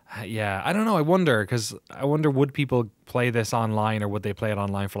 yeah, I don't know. I wonder would people play this online, or would they play it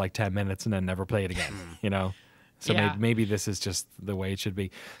online for like 10 minutes and then never play it again, you know? So yeah. maybe this is just the way it should be.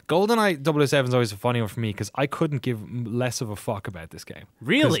 GoldenEye 007 is always a funny one for me because I couldn't give less of a fuck about this game.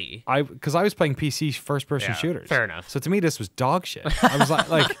 Really? Because I was playing PC first-person shooters. Fair enough. So to me, this was dog shit. I was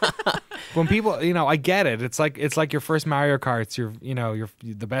like when people, I get it. It's like your first Mario Kart's your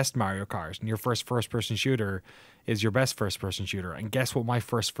the best Mario Kart, and your first-person shooter is your best first-person shooter. And guess what my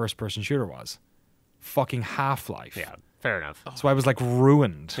first-person shooter was? Fucking Half-Life. Yeah, fair enough. So I was like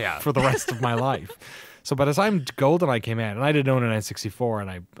ruined for the rest of my life. So by the time GoldenEye came out, and I didn't own an N64,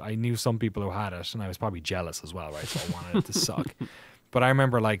 and I knew some people who had it, and I was probably jealous as well, right? So I wanted it to suck. But I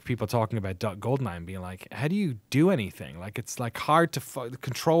remember like people talking about GoldenEye and being like, how do you do anything? Like it's like hard to, the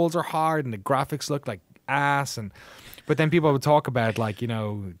controls are hard and the graphics look like ass. But then people would talk about like,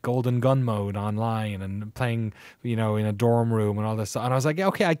 Golden Gun mode online and playing, in a dorm room and all this stuff. And I was like, yeah,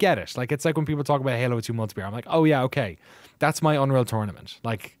 okay, I get it. Like it's like when people talk about Halo 2 multiplayer. I'm like, oh yeah, okay. That's my Unreal Tournament.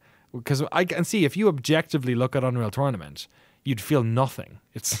 Like, because I can see if you objectively look at Unreal Tournament, you'd feel nothing.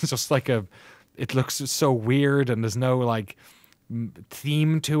 It's just like it looks so weird and there's no like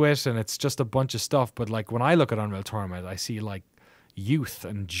theme to it and it's just a bunch of stuff. But like when I look at Unreal Tournament, I see like youth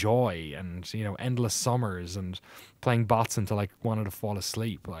and joy and, endless summers and playing bots until I wanted to fall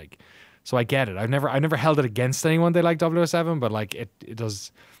asleep. Like, so I get it. I've never held it against anyone they like 007, but like it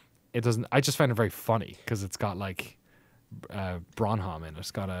doesn't, I just find it very funny because it's got like, Bronham in it.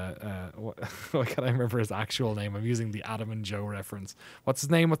 It's got what can I remember his actual name? I'm using the Adam and Joe reference. What's his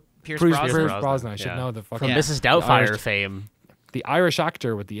name? Pierce Brosnan. I should know the fucking from Mrs. Doubtfire fame. The Irish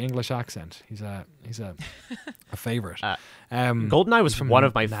actor with the English accent. He's a favorite. GoldenEye was from one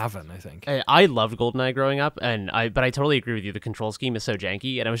of my Navan, I think. I loved GoldenEye growing up, but I totally agree with you. The control scheme is so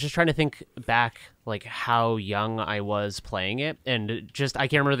janky, and I was just trying to think back, like how young I was playing it, and just I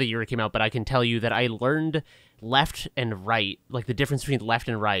can't remember the year it came out, but I can tell you that I learned left and right, like the difference between left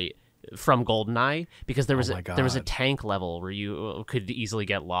and right from GoldenEye, because there was a tank level where you could easily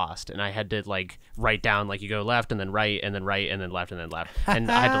get lost, and I had to like write down like you go left and then right and then right and then left and then left,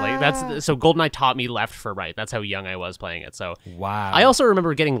 and I had to so GoldenEye taught me left for right. That's how young I was playing it. So wow. I also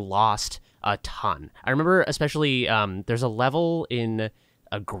remember getting lost a ton. I remember especially there's a level in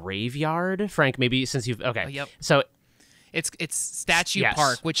a graveyard. Frank, maybe since you've yep. So It's Statue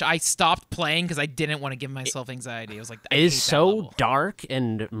Park, which I stopped playing because I didn't want to give myself anxiety. I was like, it is so dark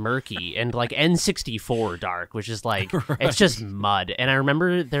and murky and like N64 dark, which is like it's just mud. And I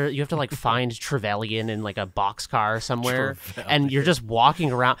remember there you have to like find Trevelyan in like a boxcar somewhere, and you're just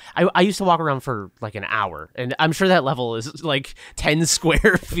walking around. I used to walk around for like an hour, and I'm sure that level is like 10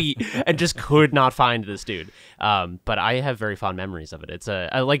 square feet, and just could not find this dude. But I have very fond memories of it. It's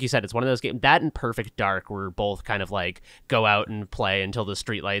like you said, it's one of those games that and Perfect Dark were both kind of like go out and play until the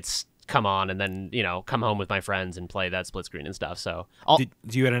streetlights come on and then come home with my friends and play that split screen and stuff. So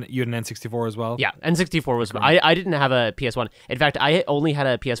you had an N64 as well? Yeah, N64 was. I didn't have a PS1. In fact, I only had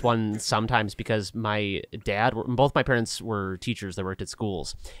a PS1 sometimes because both my parents were teachers that worked at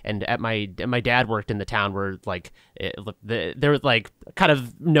schools, and my dad worked in the town where they're like kind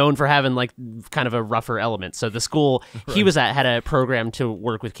of known for having like kind of a rougher element. So the school he was at had a program to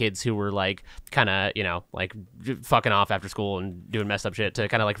work with kids who were like kind of like fucking off after school and doing messed up shit to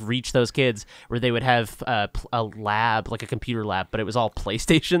kind of like reach those kids, where they would have a lab, like a computer lab, but it was all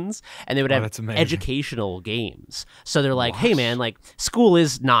PlayStations, and they would have educational games. So they're like, hey man, like school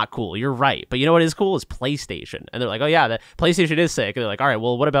is not cool, you're right, but you know what is cool is PlayStation. And they're like, oh yeah, the PlayStation is sick. And they're like, all right,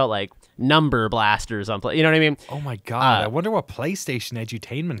 well what about like number blasters on play, you know what I mean? Oh my god, I wonder what PlayStation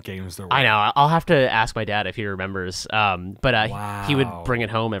edutainment games there were. I know, I'll have to ask my dad if he remembers. But he would bring it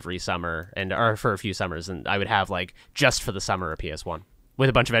home every summer, or for a few summers, and I would have like just for the summer a PS1 with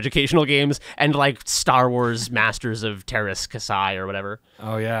a bunch of educational games and like Star Wars Masters of Terras Kasai or whatever.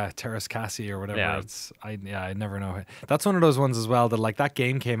 Oh yeah, Terras Cassie or whatever. Yeah. I never know it. That's one of those ones as well that like that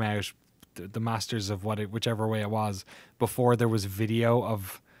game came out, the Masters of whichever way it was, before there was video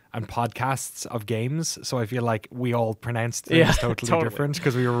of and podcasts of games. So I feel like we all pronounced things totally different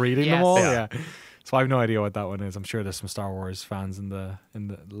because we were reading them all. Yeah. So I have no idea what that one is. I'm sure there's some Star Wars fans in the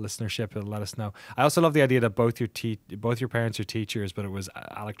listenership who'll let us know. I also love the idea that both your parents are teachers, but it was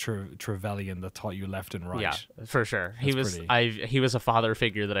Alec Trevelyan that taught you left and right. Yeah, for sure. He was a father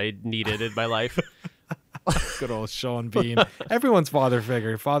figure that I needed in my life. Good old Sean Bean. Everyone's father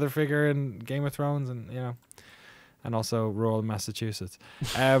figure in Game of Thrones, and also rural Massachusetts.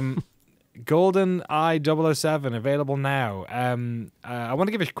 GoldenEye 007 available now. I want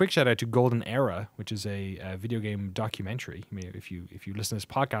to give a quick shout out to Golden Era, which is a video game documentary. I mean, if you listen to this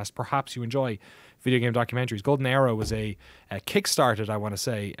podcast, perhaps you enjoy video game documentaries. Golden Era was a kickstarted, I want to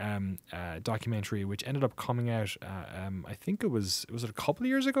say, documentary which ended up coming out. I think was it a couple of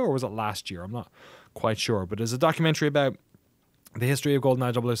years ago or was it last year? I'm not quite sure, but it's a documentary about the history of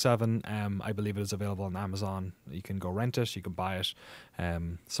GoldenEye 007. I believe it is available on Amazon. You can go rent it, you can buy it,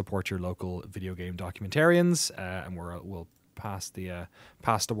 support your local video game documentarians, and we'll pass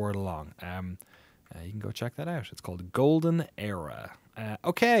the word along. You can go check that out. It's called Golden Era.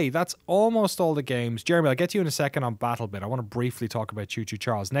 Okay, that's almost all the games. Jeremy, I'll get to you in a second on Battlebit. I want to briefly talk about Choo Choo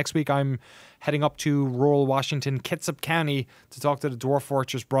Charles. Next week, I'm heading up to rural Washington, Kitsap County, to talk to the Dwarf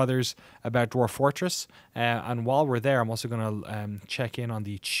Fortress brothers about Dwarf Fortress. And while we're there, I'm also going to check in on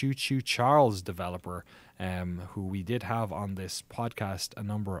the Choo Choo Charles developer, who we did have on this podcast a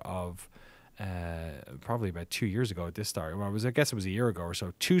number of probably about 2 years ago at this start. Well, I guess it was a year ago or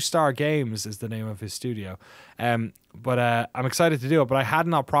so. 2 Star Games is the name of his studio. But I'm excited to do it, but I had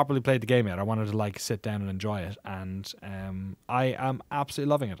not properly played the game yet. I wanted to like sit down and enjoy it, and I am absolutely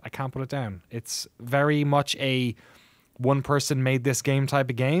loving it. I can't put it down. It's very much a one person made this game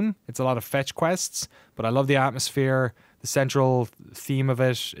type of game. It's a lot of fetch quests, but I love the atmosphere. The central theme of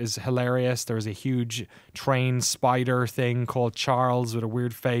it is hilarious. There is a huge train spider thing called Charles with a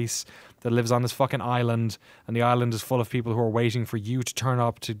weird face that lives on this fucking island, and the island is full of people who are waiting for you to turn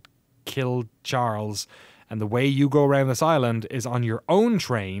up to kill Charles. And the way you go around this island is on your own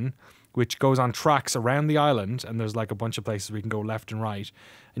train, which goes on tracks around the island, and there's like a bunch of places where you can go left and right,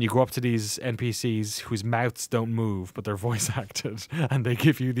 and you go up to these NPCs whose mouths don't move, but they're voice acted, and they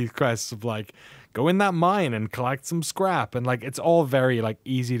give you these quests of like, go in that mine and collect some scrap, and like it's all very like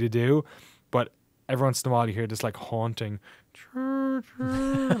easy to do, but every once in a while you hear this like haunting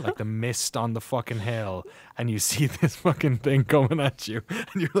like the mist on the fucking hill, and you see this fucking thing coming at you,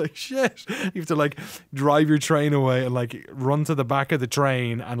 and you're like, shit. You have to like drive your train away and like run to the back of the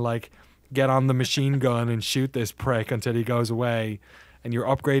train and like get on the machine gun and shoot this prick until he goes away, and you're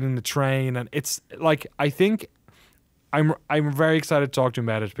upgrading the train. And it's like, I think I'm very excited to talk to him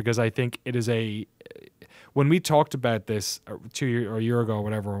about it, because I think it is when we talked about this 2 years or a year ago or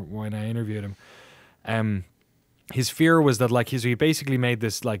whatever, when I interviewed him, his fear was that like he basically made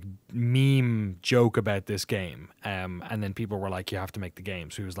this like meme joke about this game, and then people were like, you have to make the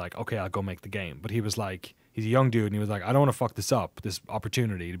game. So he was like, okay, I'll go make the game. But he was like, he's a young dude, and he was like, I don't want to fuck this up, this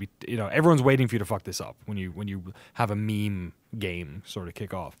opportunity to be, everyone's waiting for you to fuck this up when you have a meme game sort of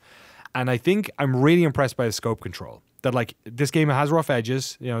kick off. And I think I'm really impressed by the scope control. That like this game has rough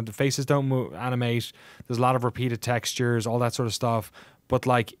edges, the faces don't animate, there's a lot of repeated textures, all that sort of stuff, but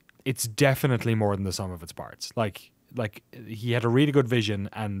like it's definitely more than the sum of its parts. Like he had a really good vision,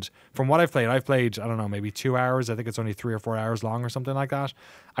 and from what I've played, I don't know, maybe 2 hours. I think it's only 3 or 4 hours long or something like that.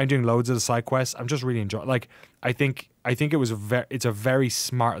 I'm doing loads of the side quests. I'm just really enjoying. Like I think it was it's a very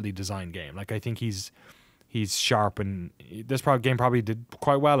smartly designed game. Like I think he's he's sharp, and this game probably did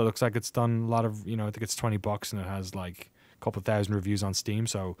quite well. It looks like it's done a lot of, I think it's $20 and it has like a couple of thousand reviews on Steam,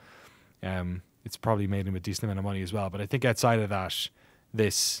 so it's probably made him a decent amount of money as well. But I think outside of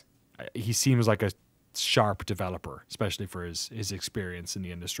that, he seems like a sharp developer, especially for his experience in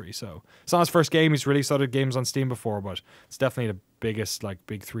the industry. So it's not his first game. He's released other games on Steam before, but it's definitely the biggest like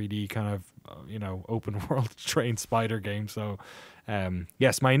big 3D kind of open world train spider game. So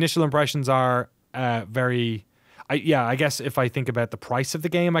yes, my initial impressions are I guess if I think about the price of the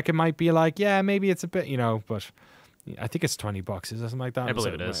game, might be like, yeah, maybe it's a bit, but I think it's $20, is something like that. I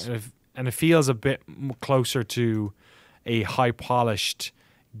believe it is. And it feels a bit closer to a high polished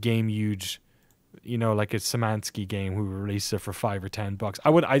game like a Szymanski game who released it for $5 or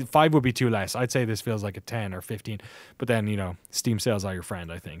 $10. 5 would be too less. I'd say this feels like a 10 or 15. But then, Steam sales are your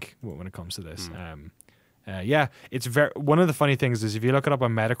friend, I think, when it comes to this. Yeah, it's one of the funny things is if you look it up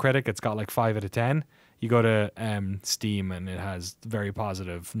on Metacritic, it's got like 5 out of 10. You go to Steam and it has very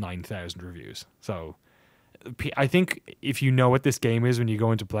positive 9,000 reviews. So I think if you know what this game is when you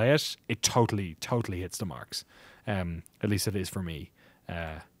go in to play it, it totally hits the marks. At least it is for me.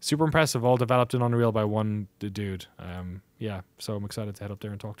 Super impressive, all developed in Unreal by one dude. Yeah, so I'm excited to head up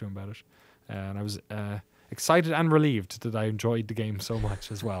there and talk to him about it. And I was excited and relieved that I enjoyed the game so much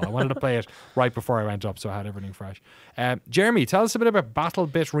as well. I wanted to play it right before I went up, so I had everything fresh. Jeremy, tell us a bit about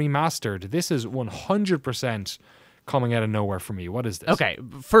Battlebit Remastered. This is 100% coming out of nowhere for me. What is this? Okay,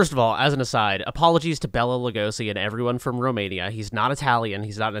 first of all, as an aside, apologies to Bela Lugosi and everyone from Romania. He's not Italian.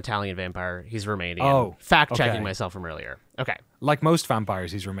 He's not an Italian vampire. He's Romanian. Oh, fact-checking myself from earlier. Okay. Like most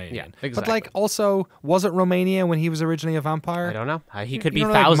vampires, he's Romanian. Yeah, exactly. But like, also, was it Romania when he was originally a vampire? I don't know. He could be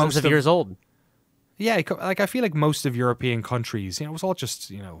thousands of years old. Yeah, I feel like most of European countries, it was all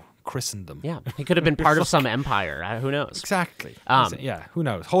just, Christendom. Yeah, he could have been part of some empire. Who knows? Exactly. Yeah, who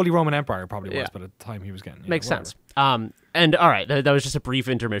knows? Holy Roman Empire probably was by the time he was getting. Makes sense. And all right, that was just a brief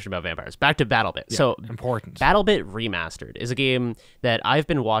intermission about vampires. Back to Battlebit. Yeah, so important. Battlebit Remastered is a game that I've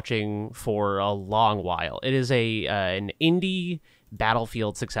been watching for a long while. It is an indie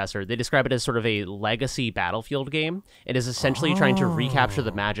Battlefield successor. They describe it as sort of a legacy Battlefield game. It is essentially trying to recapture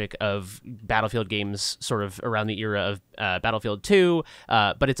the magic of Battlefield games sort of around the era of Battlefield 2,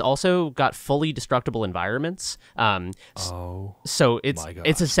 but it's also got fully destructible environments. So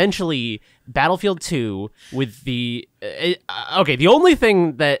it's essentially Battlefield 2 with the the only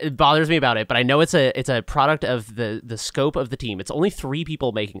thing that bothers me about it, but I know it's a product of the scope of the team. It's only 3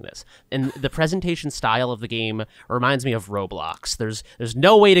 people making this, and the presentation style of the game reminds me of Roblox. There's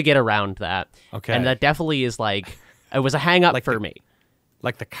no way to get around that. Okay. And that definitely is like, it was a hang up for me.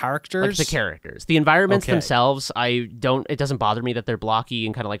 Like the characters? Like the characters. The environments themselves, it doesn't bother me that they're blocky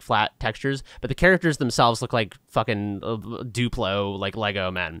and kind of like flat textures, but the characters themselves look like fucking Duplo, like Lego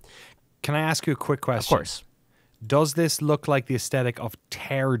men. Can I ask you a quick question? Of course. Does this look like the aesthetic of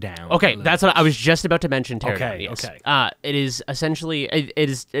Teardown? Okay, that's what I was just about to mention. Teardown. Okay, yes. okay. It is essentially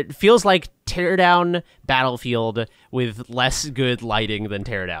it feels like Teardown Battlefield with less good lighting than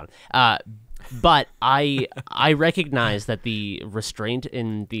Teardown. But I recognize that the restraint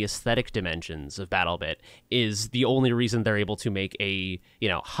in the aesthetic dimensions of BattleBit is the only reason they're able to make a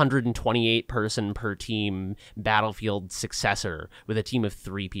 128 person per team Battlefield successor with a team of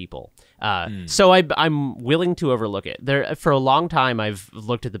 3 people. So I'm willing to overlook it. For a long time, I've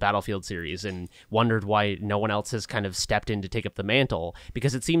looked at the Battlefield series and wondered why no one else has kind of stepped in to take up the mantle,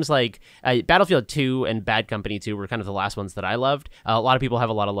 because it seems like Battlefield 2 and Bad Company 2 were kind of the last ones that I loved. A lot of people have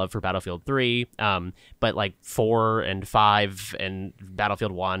a lot of love for Battlefield 3. But like 4 and 5 and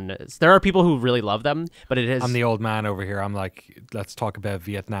Battlefield 1, there are people who really love them, but it is... I'm the old man over here. I'm like, let's talk about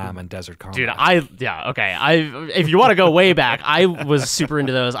Vietnam and Desert Combat. Dude, if you want to go way back, I was super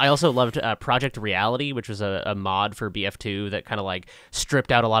into those. I also loved Project Reality, which was a mod for BF2 that kind of like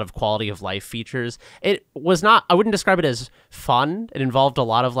stripped out a lot of quality of life features. It was not, I wouldn't describe it as fun. It involved a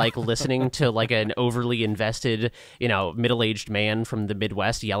lot of like listening to like an overly invested, middle-aged man from the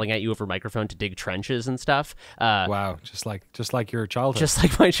Midwest yelling at you over microphone to dig trenches and stuff. Wow, just like your childhood. Just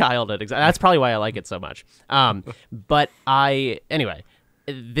like my childhood. That's probably why I like it so much. But anyway,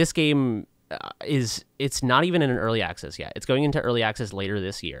 this game it's not even in an early access yet. It's going into early access later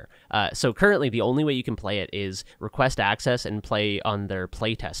this year. So currently, the only way you can play it is request access and play on their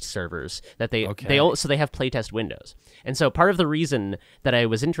playtest servers. So they have playtest windows. And so part of the reason that I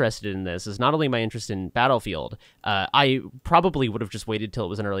was interested in this is not only my interest in Battlefield. I probably would have just waited till it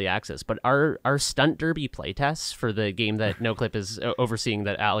was in early access. But our Stunt Derby playtests for the game that Noclip is overseeing,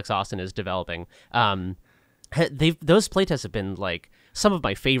 that Alex Austin is developing, those playtests have been like some of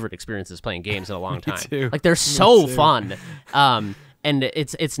my favorite experiences playing games in a long time. Too. Like they're so fun. and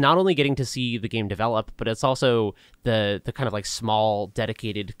it's not only getting to see the game develop, but it's also the kind of like small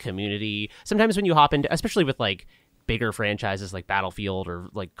dedicated community. Sometimes when you hop into, especially with like bigger franchises like Battlefield or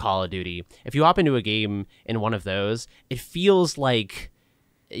like Call of Duty, if you hop into a game in one of those, it feels like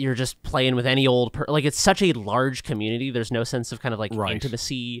you're just playing with any old like it's such a large community. There's no sense of kind of like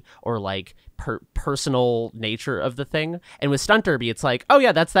intimacy or like personal nature of the thing. And with Stunt Derby, it's like, oh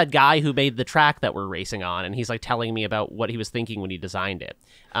yeah, that's that guy who made the track that we're racing on, and he's like telling me about what he was thinking when he designed it.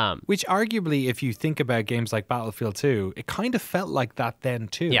 Which arguably, if you think about games like Battlefield 2, it kind of felt like that then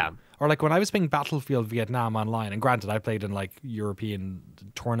too. Yeah. Or like when I was playing Battlefield Vietnam online, and granted I played in like European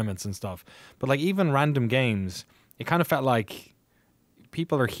tournaments and stuff, but like even random games, it kind of felt like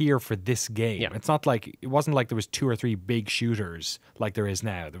people are here for this game. Yeah. It's not like, it wasn't like there was 2 or 3 big shooters like there is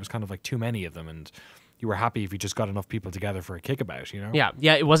now. There was kind of like too many of them, and you were happy if you just got enough people together for a kickabout, you know?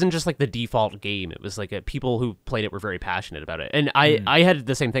 Yeah, it wasn't just like the default game. It was like people who played it were very passionate about it. And I had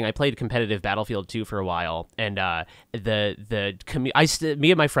the same thing. I played competitive Battlefield 2 for a while, and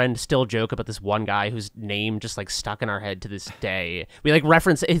me and my friend still joke about this one guy whose name just like stuck in our head to this day. We like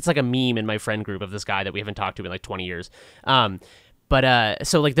reference, it's like a meme in my friend group of this guy that we haven't talked to in like 20 years. But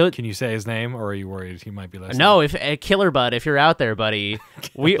so like those. Can you say his name, or are you worried he might be listening? No, if Killer Bud, if you're out there, buddy,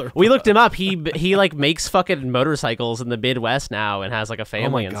 we looked him up. He like makes fucking motorcycles in the Midwest now and has like a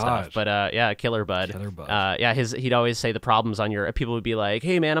family and stuff. But yeah, Killer Bud. Killer Bud. Yeah, he'd always say the problems on your. People would be like,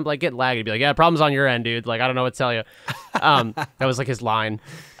 "Hey man, I'm like getting laggy." He'd be like, "Yeah, problems on your end, dude. Like I don't know what to tell you." That was like his line.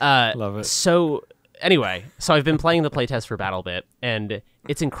 Love it. So anyway, so I've been playing the playtest for BattleBit, and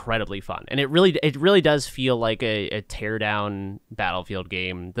it's incredibly fun, and it really does feel like a teardown Battlefield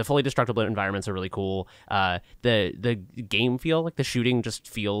game. The fully destructible environments are really cool. The game feel, like the shooting, just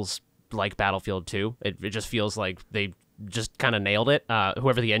feels like Battlefield 2. It just feels like they just kind of nailed it.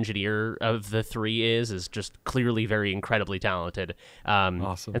 Whoever the engineer of the 3 is just clearly very incredibly talented.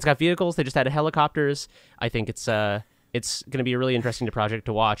 Awesome. It's got vehicles. They just added helicopters. I think it's going to be a really interesting project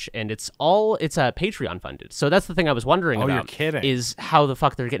to watch, and it's Patreon funded. So that's the thing I was wondering about. You're kidding. Is how the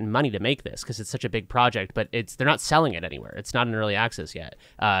fuck they're getting money to make this, because it's such a big project, but they're not selling it anywhere. It's not in early access yet.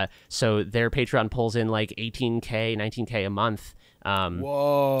 So their Patreon pulls in like $18K, $19K a month.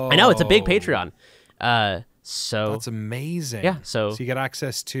 Whoa! I know, it's a big Patreon. So that's amazing. Yeah. So you get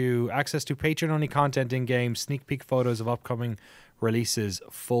access to Patreon only content in game, sneak peek photos of upcoming releases,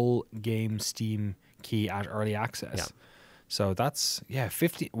 full game Steam key at early access. Yeah. So that's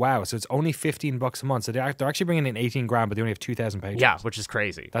 50. Wow. So it's only $15 a month. So they're actually bringing in 18 grand, but they only have 2,000 pages. Yeah, which is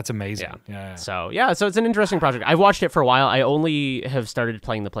crazy. That's amazing. Yeah. So it's an interesting project. I've watched it for a while. I only have started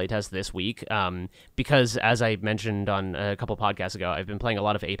playing the playtest this week because, as I mentioned on a couple podcasts ago, I've been playing a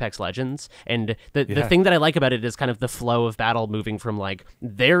lot of Apex Legends, and the thing that I like about it is kind of the flow of battle, moving from like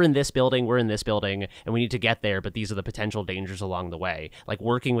they're in this building, we're in this building, and we need to get there, but these are the potential dangers along the way. Like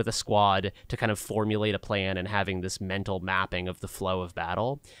working with a squad to kind of formulate a plan and having this mental mapping of the flow of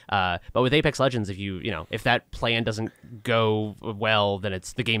battle. But with Apex Legends, if that plan doesn't go well, then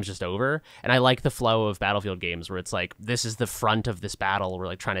the game's just over. And I like the flow of Battlefield games where it's like, this is the front of this battle, we're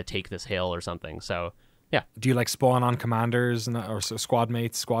like trying to take this hill or something. So yeah. Do you like spawn on commanders or squad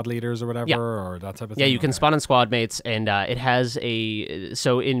mates, squad leaders or whatever, or that type of thing? Yeah, you can spawn on squad mates, and it has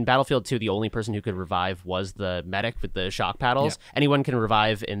so in Battlefield 2, the only person who could revive was the medic with the shock paddles. Yeah. Anyone can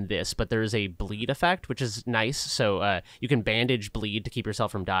revive in this, but there is a bleed effect, which is nice. So you can bandage bleed to keep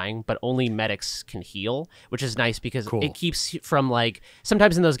yourself from dying, but only medics can heal, which is nice because it keeps from like,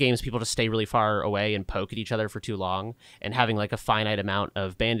 sometimes in those games, people just stay really far away and poke at each other for too long, and having like a finite amount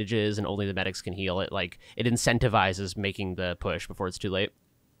of bandages and only the medics can heal it, like, it incentivizes making the push before it's too late.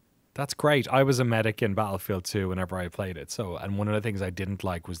 That's great. I was a medic in Battlefield 2 whenever I played it. And one of the things I didn't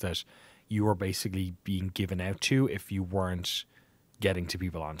like was that you were basically being given out to if you weren't getting to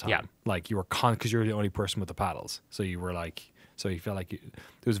people on time. Yeah. Like you were because you're the only person with the paddles. So you were like, you felt like there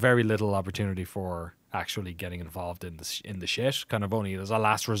was very little opportunity for actually getting involved in the shit. Kind of only as a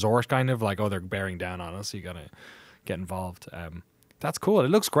last resort, kind of like, oh, they're bearing down on us, so you gotta get involved. That's cool. It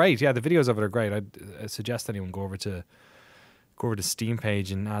looks great. Yeah, the videos of it are great. I'd suggest anyone go over to Steam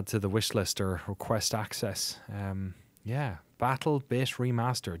page and add to the wish list or request access. Yeah, BattleBit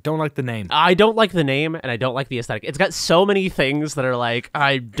Remastered. Don't like the name. I don't like the name, and I don't like the aesthetic. It's got so many things that are like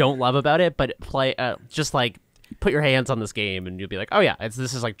I don't love about it, but just like put your hands on this game and you'll be like, oh yeah, this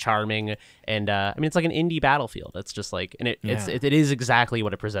is like charming, and I mean it's like an indie Battlefield. It's just like, and it is exactly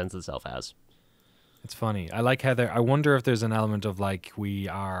what it presents itself as. It's funny. I like how I wonder if there's an element of like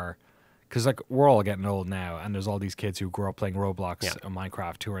because like we're all getting old now, and there's all these kids who grew up playing Roblox and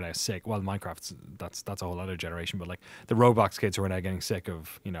Minecraft who are now sick. Well, Minecraft's that's a whole other generation, but like the Roblox kids who are now getting sick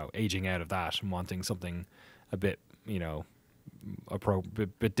of aging out of that and wanting something a bit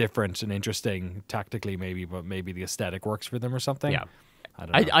bit different and interesting tactically, maybe, but maybe the aesthetic works for them or something. Yeah. I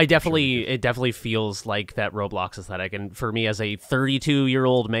don't know. I definitely, it definitely feels like that Roblox aesthetic, and for me as a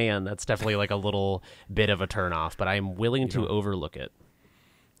 32-year-old man, that's definitely like a little bit of a turnoff, but I'm willing to overlook it.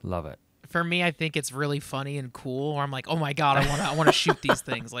 Love it. For me, I think it's really funny and cool. Where I'm like, oh my god, I want to shoot these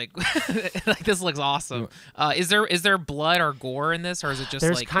things. Like, like this looks awesome. Is there blood or gore in this, or is it just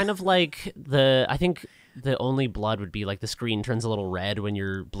There's like kind of like I think the only blood would be like the screen turns a little red when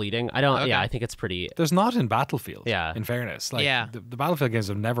you're bleeding. I don't. Okay. Yeah, I think it's pretty. There's not in Battlefield. Yeah. In fairness, like Yeah. the Battlefield games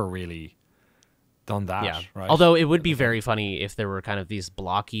have never really done that. Yeah. Right. Although it would be very funny if there were kind of these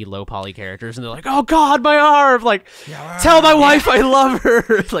blocky, low poly characters, and they're like, "Oh God, my arm!" Like, tell my wife I love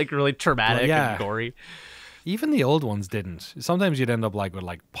her. Like really traumatic and gory. Even the old ones didn't. Sometimes you'd end up like with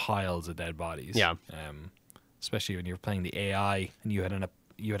like piles of dead bodies. Yeah. Especially when you were playing the AI and you had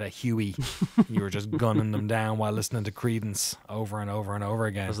a Huey, and you were just gunning them down while listening to Credence over and over and over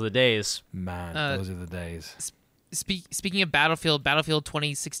again. Those are the days. Man, those are the days. Speaking of Battlefield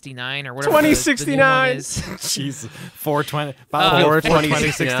 2069 or whatever 2069 the new one is. Jeez, 420. Battlefield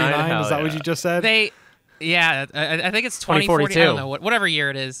 2069. Is that what you just said? I think it's 2040. I don't know whatever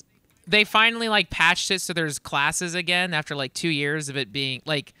year it is. They finally like patched it so there's classes again after like 2 years of it being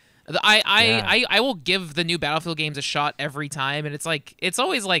like. I will give the new Battlefield games a shot every time, and it's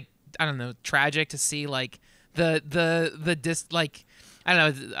always like, I don't know, tragic to see like I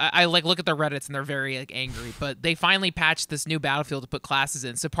don't know. I like look at the Reddits and they're very like angry, but they finally patched this new Battlefield to put classes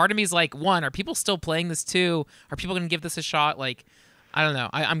in. So part of me is like, one, are people still playing this too? Are people going to give this a shot? Like, I don't know.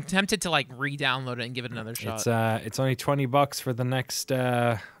 I'm tempted to like re-download it and give it another shot. It's only $20 for the next.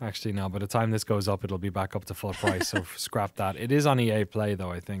 Actually, no. By the time this goes up, it'll be back up to full price. So scrap that. It is on EA Play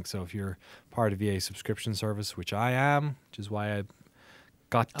though, I think. So if you're part of EA subscription service, which I am, which is why I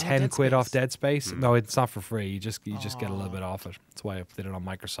got 10 quid off Dead Space. No, it's not for free. You just get a little bit off it. That's why I did it on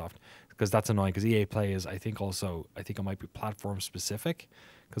Microsoft, because that's annoying. Because EA Play is, I think it might be platform specific,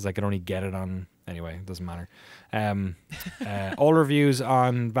 because I can only get it on. Anyway, it doesn't matter. All reviews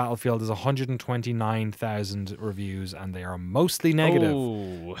on Battlefield is 129,000 reviews, and they are mostly negative.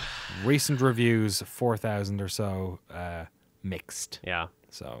 Ooh. Recent reviews, 4,000 or so, mixed. Yeah.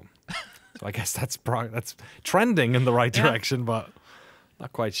 So I guess that's trending in the right direction, but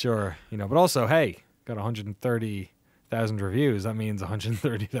not quite sure, But also, hey, got 130,000 reviews. That means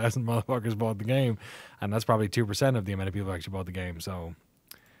 130,000 motherfuckers bought the game, and that's probably 2% of the amount of people who actually bought the game. So,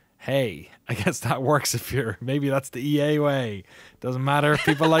 hey, I guess that works if maybe that's the EA way. Doesn't matter if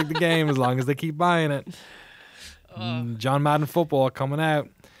people like the game as long as they keep buying it. John Madden Football coming out.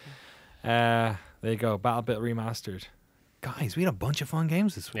 There you go, Battlebit Remastered. Guys, we had a bunch of fun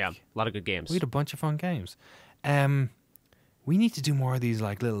games this week. Yeah, a lot of good games. We had a bunch of fun games. We need to do more of these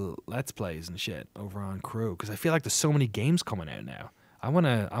like little Let's Plays and shit over on Crew, because I feel like there's so many games coming out now. I'm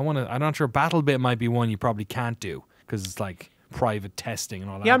not sure Battlebit might be one you probably can't do, because it's like private testing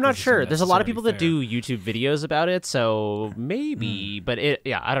and all that. Yeah, I'm not sure. There's a lot of people that do YouTube videos about it, so maybe. But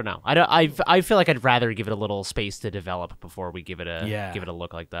I don't know. I feel like I'd rather give it a little space to develop before we give it a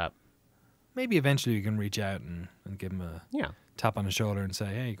look like that. Maybe eventually we can reach out and give him a tap on the shoulder and say,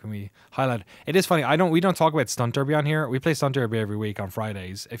 hey, can we highlight? It is funny. We don't talk about Stunt Derby on here. We play Stunt Derby every week on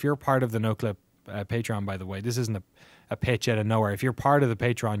Fridays. If you're part of the Noclip Patreon, by the way, this isn't a pitch out of nowhere. If you're part of the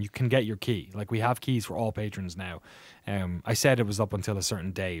Patreon, you can get your key. Like, we have keys for all patrons now. I said it was up until a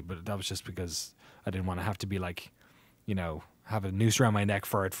certain day, but that was just because I didn't want to have to be like, have a noose around my neck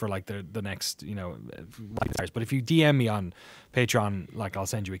for it for like the next, but if you DM me on Patreon, like, I'll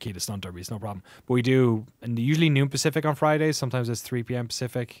send you a key to Stunt Derby. It's no problem. But we do, and usually noon Pacific on Fridays. Sometimes it's 3 p.m.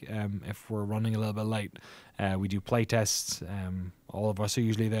 Pacific. If we're running a little bit late, we do play tests. All of us are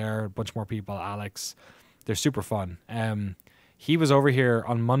usually there. A bunch more people. Alex, they're super fun. He was over here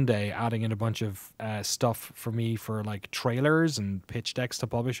on Monday adding in a bunch of stuff for me for like trailers and pitch decks to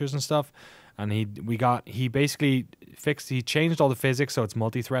publishers and stuff. And he basically he changed all the physics so it's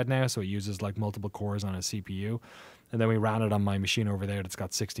multi-thread now, so it uses like multiple cores on a CPU. And then we ran it on my machine over there that's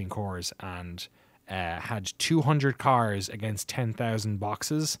got 16 cores and had 200 cars against 10,000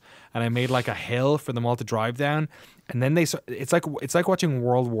 boxes. And I made like a hill for them all to drive down. And then it's like watching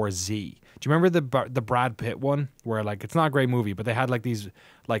World War Z. Do you remember the Brad Pitt one where like, it's not a great movie, but they had like these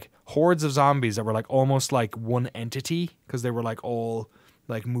like hordes of zombies that were like almost like one entity because they were like all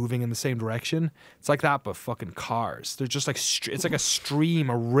like moving in the same direction. It's like that, but fucking cars. They're just like it's like a stream,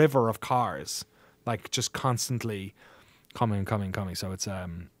 a river of cars, like just constantly coming. So it's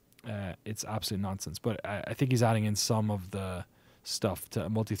absolute nonsense. But I think he's adding in some of the stuff to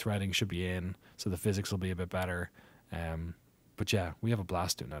multi-threading should be in, so the physics will be a bit better. But yeah, we have a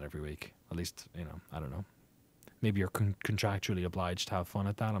blast doing that every week. At least I don't know. maybe you're contractually obliged to have fun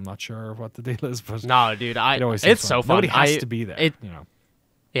at that. I'm not sure what the deal is, but No, dude, it always seems it's so fun. Nobody has to be there, you know.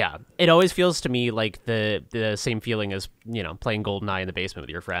 Yeah, it always feels to me like the same feeling as, you know, playing Goldeneye in the basement with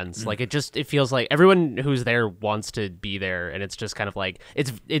your friends. Like it feels like everyone who's there wants to be there, and it's just kind of like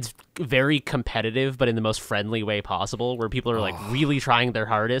it's very competitive, but in the most friendly way possible, where people are like really trying their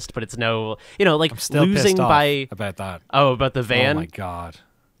hardest, but it's no, you know, like I'm still losing pissed off by about that. Oh, about the van. Oh my god.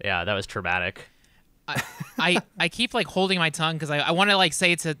 Yeah, that was traumatic. I keep like holding my tongue because I want to like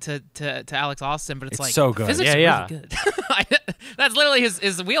say it to Alex Austin, but it's like so good. Physics Yeah, are really good. That's literally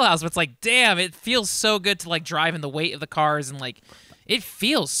his wheelhouse. But it's like, damn, it feels so good to like drive in the weight of the cars, and like it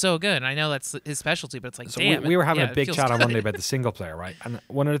feels so good. And I know that's his specialty, but it's like, So damn. we were having a big feels chat on good. Monday about the single player, right? And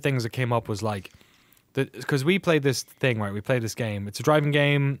one of the things that came up was like, because we played this thing, right? We played this game. It's a driving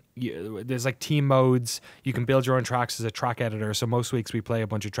game. There's like team modes. You can build your own tracks as a track editor. So most weeks we play a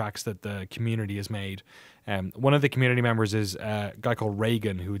bunch of tracks that the community has made. One of the community members is a guy called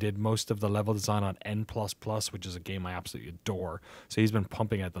Reagan, who did most of the level design on N++, which is a game I absolutely adore. So he's been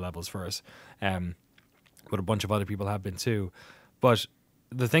pumping out the levels for us. But a bunch of other people have been too. But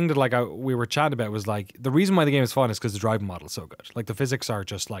the thing that like we were chatting about was like, the reason why the game is fun is because the driving model is so good. Like the physics are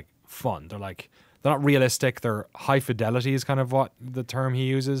just like fun. They're not realistic. They're high fidelity is kind of what the term he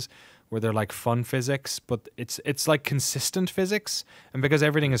uses, where they're like fun physics, but it's like consistent physics. And because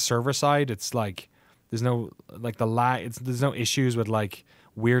everything is server side, it's like there's no like there's no issues with like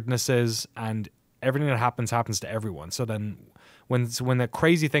weirdnesses, and everything that happens to everyone. So then when the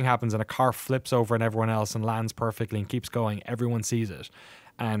crazy thing happens and a car flips over and everyone else and lands perfectly and keeps going, everyone sees it.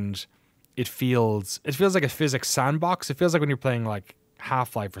 And it feels like a physics sandbox. It feels like when you're playing like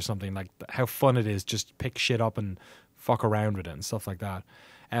Half-Life or something, like how fun it is just pick shit up and fuck around with it and stuff like that.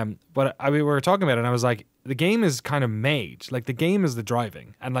 But we were talking about it, and I was like, the game is kind of made. Like the game is the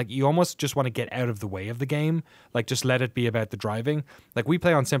driving, and like you almost just want to get out of the way of the game. Like just let it be about the driving. Like we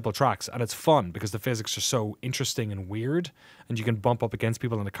play on simple tracks, and it's fun because the physics are so interesting and weird, and you can bump up against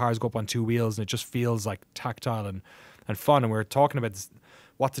people, and the cars go up on two wheels, and it just feels like tactile and fun. And we were talking about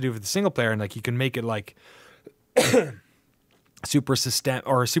what to do with the single player, and like you can make it like super system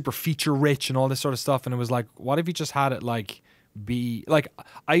or super feature rich and all this sort of stuff. And it was like, what if you just had it like be like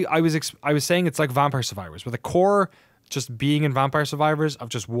I was saying it's like Vampire Survivors, with a core just being in Vampire Survivors of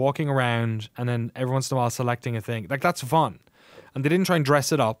just walking around and then every once in a while selecting a thing. Like that's fun. And they didn't try and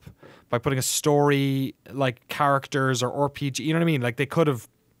dress it up by putting a story like characters or RPG, you know what I mean? Like they could have,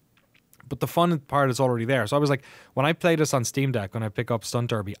 but the fun part is already there. So I was like, when I play this on Steam Deck, when I pick up Stunt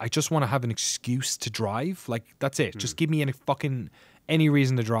Derby, I just want to have an excuse to drive. Like that's it. Just give me any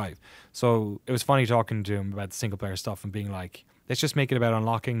reason to drive. So it was funny talking to him about the single player stuff and being like, let's just make it about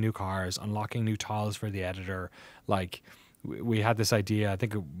unlocking new cars, unlocking new tiles for the editor. Like we had this idea, I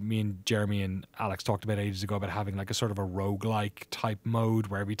think me and Jeremy and Alex talked about ages ago, about having like a sort of a roguelike type mode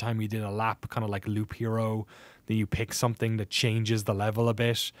where every time you did a lap, kind of like Loop Hero, then you pick something that changes the level a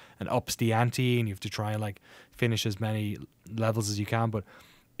bit and ups the ante, and you have to try and like finish as many levels as you can. But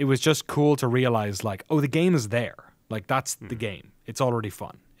it was just cool to realize like, oh, the game is there. Like that's the game. It's already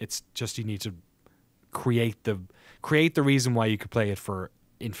fun. It's just you need to create the reason why you could play it for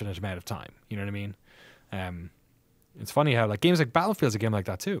infinite amount of time. You know what I mean? It's funny how like games like Battlefield's a game like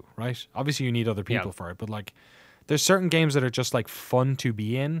that too, right? Obviously you need other people for it, but like there's certain games that are just like fun to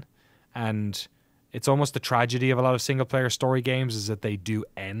be in, and it's almost the tragedy of a lot of single player story games is that they do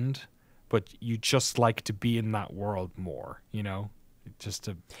end, but you just like to be in that world more, you know? Just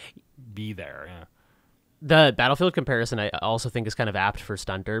to be there, yeah. The Battlefield comparison I also think is kind of apt for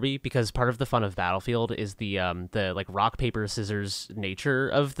Stunt Derby, because part of the fun of Battlefield is the like rock paper scissors nature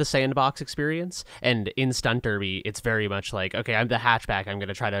of the sandbox experience. And in Stunt Derby, it's very much like, okay, I'm the hatchback, I'm going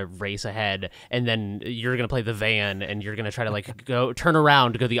to try to race ahead, and then you're going to play the van, and you're going to try to like go turn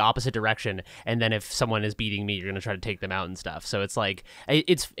around to go the opposite direction, and then if someone is beating me, you're going to try to take them out and stuff. So it's like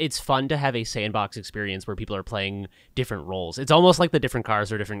it's fun to have a sandbox experience where people are playing different roles. It's almost like the different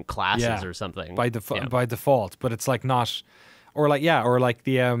cars are different classes or something. By default, but it's like not, or like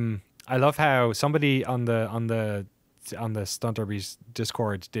the I love how somebody on the Stunt Derby's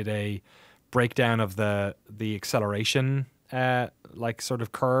Discord did a breakdown of the acceleration like sort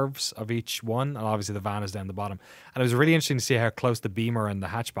of curves of each one, and obviously the van is down the bottom, and it was really interesting to see how close the Beamer and the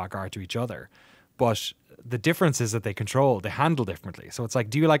hatchback are to each other. But the difference is that they handle differently. So it's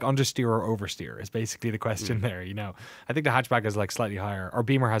like, do you like understeer or oversteer is basically the question there, you know? I think the hatchback is like slightly higher, or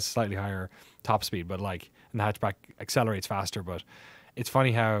Beamer has slightly higher top speed, but like, and the hatchback accelerates faster. But it's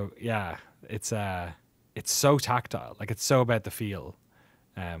funny how, yeah, it's so tactile. Like it's so about the feel.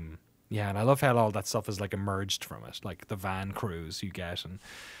 Yeah, and I love how all that stuff is like emerged from it, like the van crews you get and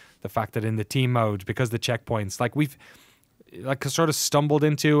the fact that in the team mode, because the checkpoints, like we've like sort of stumbled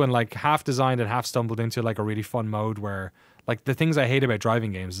into and like half designed and half stumbled into like a really fun mode where like the things I hate about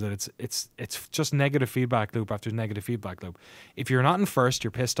driving games is that it's just negative feedback loop after negative feedback loop. If you're not in first,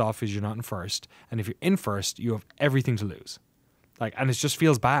 you're pissed off because you're not in first, and if you're in first, you have everything to lose. Like, and it just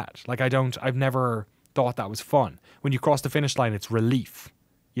feels bad. Like I've never thought that was fun. When you cross the finish line, it's relief.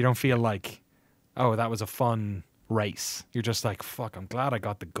 You don't feel like, oh, that was a fun race. You're just like, fuck, I'm glad I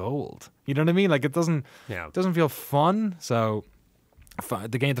got the gold. You know what I mean? Like it doesn't feel fun. So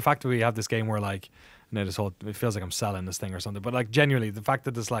the fact that we have this game where like, it feels like I'm selling this thing or something, but like genuinely the fact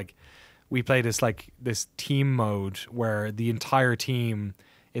that we play this team mode where the entire team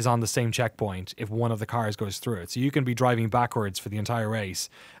is on the same checkpoint if one of the cars goes through it. So you can be driving backwards for the entire race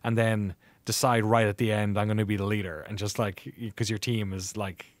and then decide right at the end, I'm going to be the leader. And just like, because your team is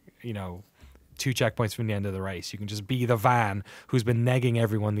like, 2 checkpoints from the end of the race, you can just be the van who's been negging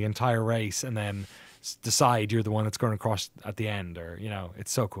everyone the entire race and then decide you're the one that's going to cross at the end, or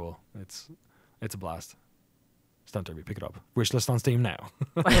it's so cool. It's a blast. Stunt Derby, pick it up. Wish list on Steam now.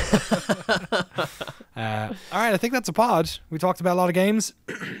 All right, I think that's a pod. We talked about a lot of games.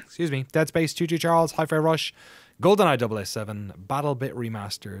 Excuse me. Dead Space, Choo Choo Charles, Hi-Fi Rush, GoldenEye 007, Battlebit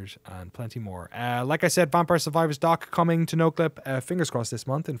Remastered, and plenty more. Like I said, Vampire Survivors doc coming to Noclip. Fingers crossed this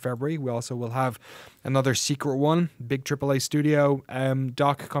month in February. We also will have another secret one, big AAA studio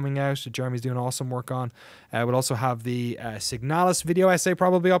doc coming out. Jeremy's doing awesome work on. We'll also have the Signalis video essay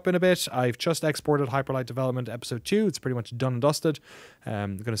probably up in a bit. I've just exported Hyperlight Development Episode 2. It's pretty much done and dusted.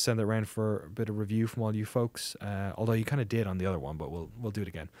 I'm going to send it around for a bit of review from all you folks. Although you kind of did on the other one, but we'll do it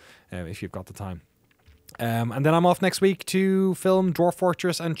again if you've got the time. And then I'm off next week to film Dwarf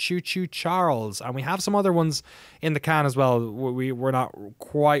Fortress and Choo Choo Charles, and we have some other ones in the can as well. We're not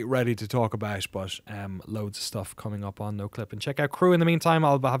quite ready to talk about, but loads of stuff coming up on NoClip. And check out Crew in the meantime.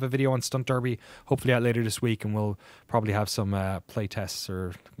 I'll have a video on Stunt Derby hopefully out later this week, and we'll probably have some play tests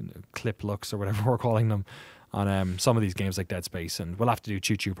or clip looks or whatever we're calling them on some of these games like Dead Space, and we'll have to do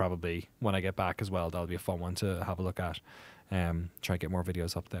Choo Choo probably when I get back as well. That'll be a fun one to have a look at. Try and get more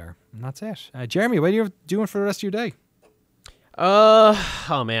videos up there. And that's it. Jeremy, what are you doing for the rest of your day?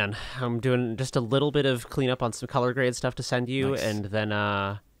 Oh man, I'm doing just a little bit of cleanup on some color grade stuff to send you, nice. And then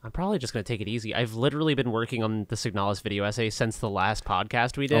I'm probably just going to take it easy. I've literally been working on the Signalis video essay since the last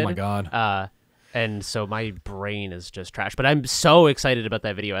podcast we did. Oh my god. And so my brain is just trash. But I'm so excited about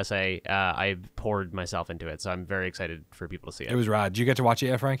that video essay. I poured myself into it, so I'm very excited for people to see it. It was rad. Did you get to watch it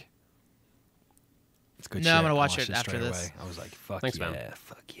yet, Frank? It's good. No, shit. I'm gonna watch it after this. Away. I was like, "Fuck Thanks, yeah, man.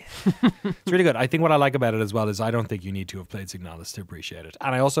 fuck yeah!" It's really good. I think what I like about it as well is I don't think you need to have played Signalis to appreciate it,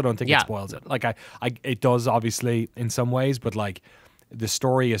 and I also don't think it spoils it. Like it does obviously in some ways, but like the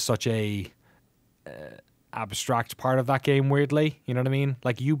story is such a abstract part of that game. Weirdly, you know what I mean?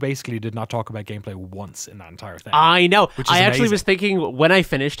 Like you basically did not talk about gameplay once in that entire thing. I know. Which is I actually amazing. was thinking when I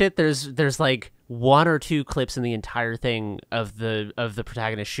finished it, there's like 1 or 2 clips in the entire thing of the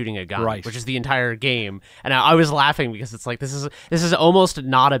protagonist shooting a gun, Right. which is the entire game, and I was laughing because it's like this is almost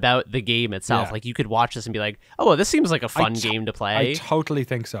not about the game itself. Yeah. Like you could watch this and be like, oh, well, this seems like a fun game to play. I totally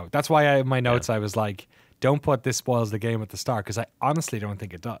think so. That's why in my notes I was like, don't put this spoils the game at the start, because I honestly don't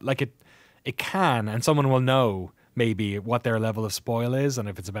think it does. Like it can, and someone will know maybe what their level of spoil is, and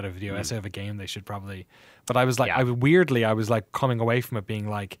if it's about a video essay of a game, they should probably. But I was like, I was like coming away from it being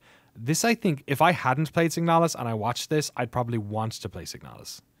like, this. I think if I hadn't played Signalis and I watched this, I'd probably want to play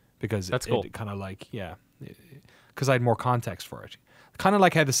Signalis because that's cool. It kind of like because I had more context for it. Kind of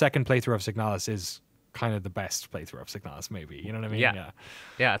like how the second playthrough of Signalis is kind of the best playthrough of Signalis, maybe. You know what I mean?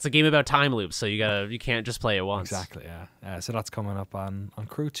 Yeah. It's a game about time loops, so you can't just play it once. Exactly. Yeah. So that's coming up on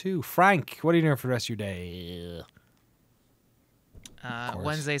Crew 2. Frank, what are you doing for the rest of your day?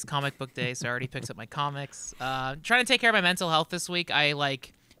 Wednesday's comic book day, so I already picked up my comics. Trying to take care of my mental health this week.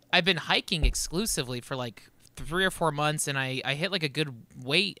 I've been hiking exclusively for like 3 or 4 months, and I hit like a good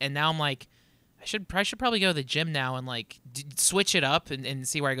weight, and now I'm like, I should probably go to the gym now and like switch it up and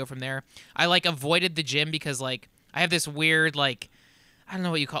see where I go from there. I like avoided the gym because like I have this weird like, I don't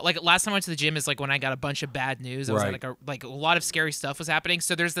know what you call it. Like last time I went to the gym is like when I got a bunch of bad news. It was like a lot of scary stuff was happening.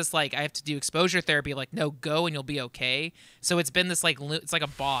 So there's this like I have to do exposure therapy. Like no, go and you'll be okay. So it's been this like it's like a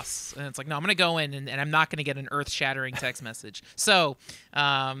boss, and it's like no, I'm gonna go in and I'm not gonna get an earth shattering text message. So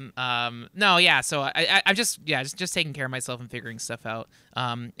no, yeah. So I'm just taking care of myself and figuring stuff out.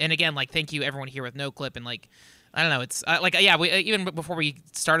 And again, like thank you everyone here with NoClip and like. I don't know. It's even before we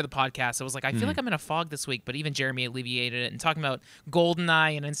started the podcast, I was like, I feel like I'm in a fog this week. But even Jeremy alleviated it, and talking about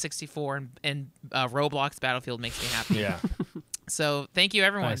GoldenEye and N64 and Roblox Battlefield makes me happy. Yeah. So thank you,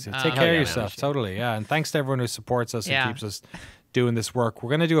 everyone. Nice. Take care of yourself. Totally. Yeah. And thanks to everyone who supports us and keeps us doing this work. We're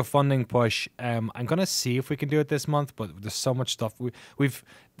going to do a funding push. I'm going to see if we can do it this month, but there's so much stuff.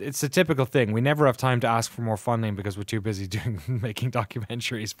 It's a typical thing. We never have time to ask for more funding because we're too busy making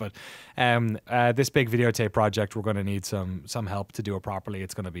documentaries. But this big videotape project, we're going to need some help to do it properly.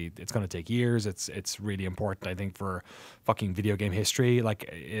 It's going to take years. It's really important, I think, for fucking video game history. Like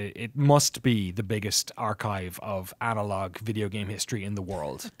it must be the biggest archive of analog video game history in the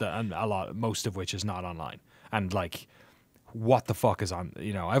world, and most of which is not online. And like, what the fuck is on?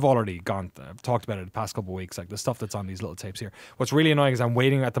 I've talked about it the past couple of weeks. Like the stuff that's on these little tapes here. What's really annoying is I'm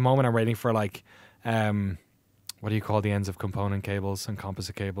waiting for like, what do you call the ends of component cables and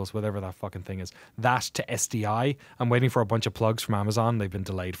composite cables, whatever that fucking thing is. That to SDI. I'm waiting for a bunch of plugs from Amazon. They've been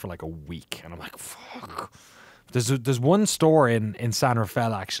delayed for like a week, and I'm like, fuck. There's one store in San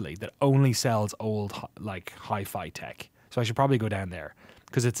Rafael actually that only sells old like hi-fi tech. So I should probably go down there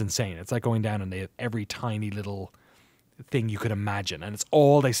because it's insane. It's like going down and they have every tiny little thing you could imagine, and it's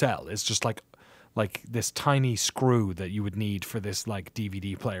all they sell. It's just like this tiny screw that you would need for this like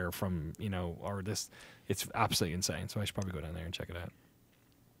DVD player from or this. It's absolutely insane. So I should probably go down there and check it out.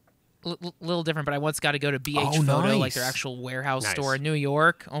 Little different, but I once got to go to BH Photo, nice. like their actual warehouse Nice. store in New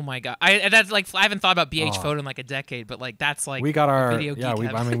York. Oh my god, I haven't thought about BH Photo in like a decade, but like that's like We got our video geek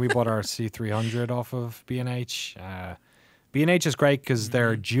heaven. we bought our C300 off of B&H. B&H is great because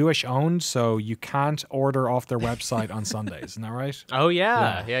they're Jewish owned, so you can't order off their website on Sundays. Isn't that right? Oh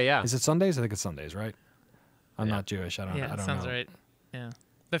yeah. Is it Sundays? I think it's Sundays, right? I'm not Jewish. I don't Yeah, know. sounds right. Yeah.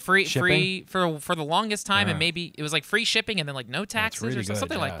 But free Shipping? for the longest time, Yeah. and maybe it was like free shipping and then like no It's taxes really or good,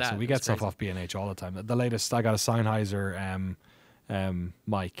 something like that. So we It get was stuff crazy. off B&H all the time. The latest, I got a Sennheiser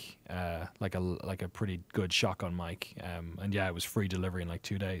mic, like a pretty good shotgun mic, and yeah, it was free delivery in like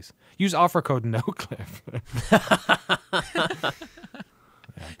 2 days. Use offer code NOCLIP.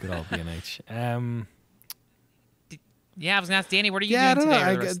 Yeah, good old B&H. Yeah, I was gonna ask Danny, what are you Yeah, I doing don't today?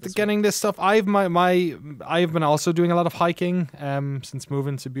 know. or the rest of this Getting this stuff. I've been also doing a lot of hiking since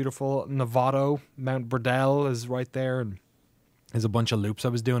moving to beautiful Novato. Mount Burdell is right there, and there's a bunch of loops I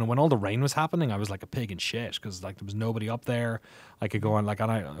was doing. And when all the rain was happening, I was like a pig in shit because like there was nobody up there. I could go on like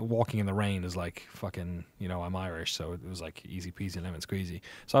walking in the rain is like fucking I'm Irish, so it was like easy peasy lemon squeezy.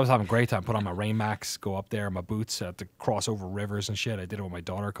 So I was having a great time. Put on my Rain Max, go up there, my boots, had to cross over rivers and shit. I did it with my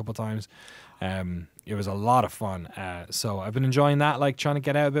daughter a couple of times. It was a lot of fun. So I've been enjoying that, like trying to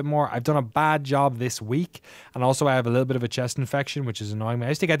get out a bit more. I've done a bad job this week, and also I have a little bit of a chest infection, which is annoying me. I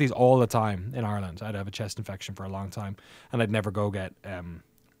used to get these all the time in Ireland. I'd have a chest infection for a long time, and I'd never go get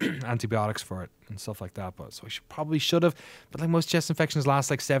antibiotics for it and stuff like that. But so I should have. But like most chest infections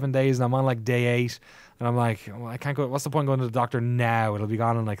last like 7 days, and I'm on like day 8, and I'm like, well, I can't go. What's the point going to the doctor now? It'll be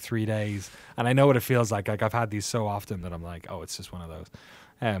gone in like 3 days, and I know what it feels like. Like I've had these so often that I'm like, oh, it's just one of those.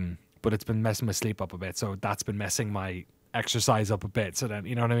 But it's been messing my sleep up a bit, so that's been messing my exercise up a bit. So then,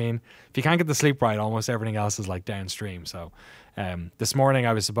 you know what I mean? If you can't get the sleep right, almost everything else is like downstream. So this morning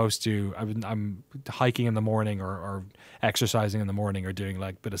I was supposed to, I'm hiking in the morning or exercising in the morning or doing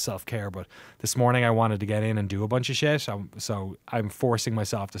like a bit of self-care. But this morning I wanted to get in and do a bunch of shit. So I'm forcing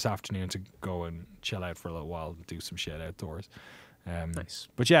myself this afternoon to go and chill out for a little while and do some shit outdoors. Nice.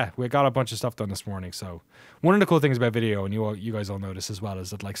 But yeah, we got a bunch of stuff done this morning. So one of the cool things about video, and you guys all know this as well, is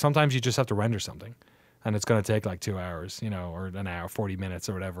that like sometimes you just have to render something, and it's going to take like 2 hours, or an hour, 40 minutes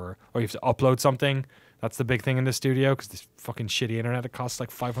or whatever, or you have to upload something. That's the big thing in this studio because this fucking shitty internet, it costs like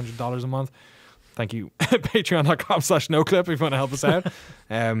 $500 a month. Thank you, patreon.com/noclip if you want to help us out.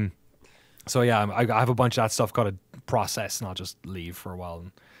 So yeah, I have a bunch of that stuff got to process, not just leave for a while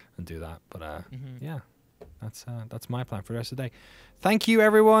and do that. But yeah. That's my plan for the rest of the day. Thank you,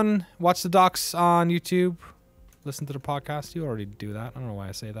 everyone. Watch the docs on YouTube. Listen to the podcast. You already do that. I don't know why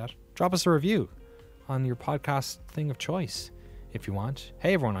I say that. Drop us a review on your podcast thing of choice if you want.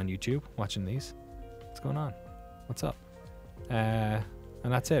 Hey, everyone on YouTube watching these. What's going on? What's up? And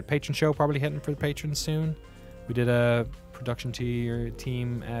that's it. Patron show probably hitting for the patrons soon. We did a production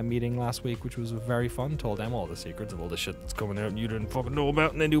team meeting last week, which was very fun. Told them all the secrets of all the shit that's coming out and you didn't fucking know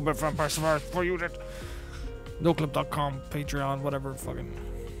about, and they knew about from Perseverance before you did. Noclip.com, Patreon, whatever, fucking.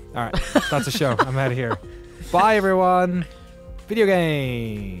 All right, that's a show. I'm out of here. Bye, everyone. Video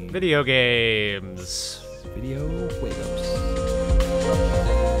games. Video games. Video Fuego.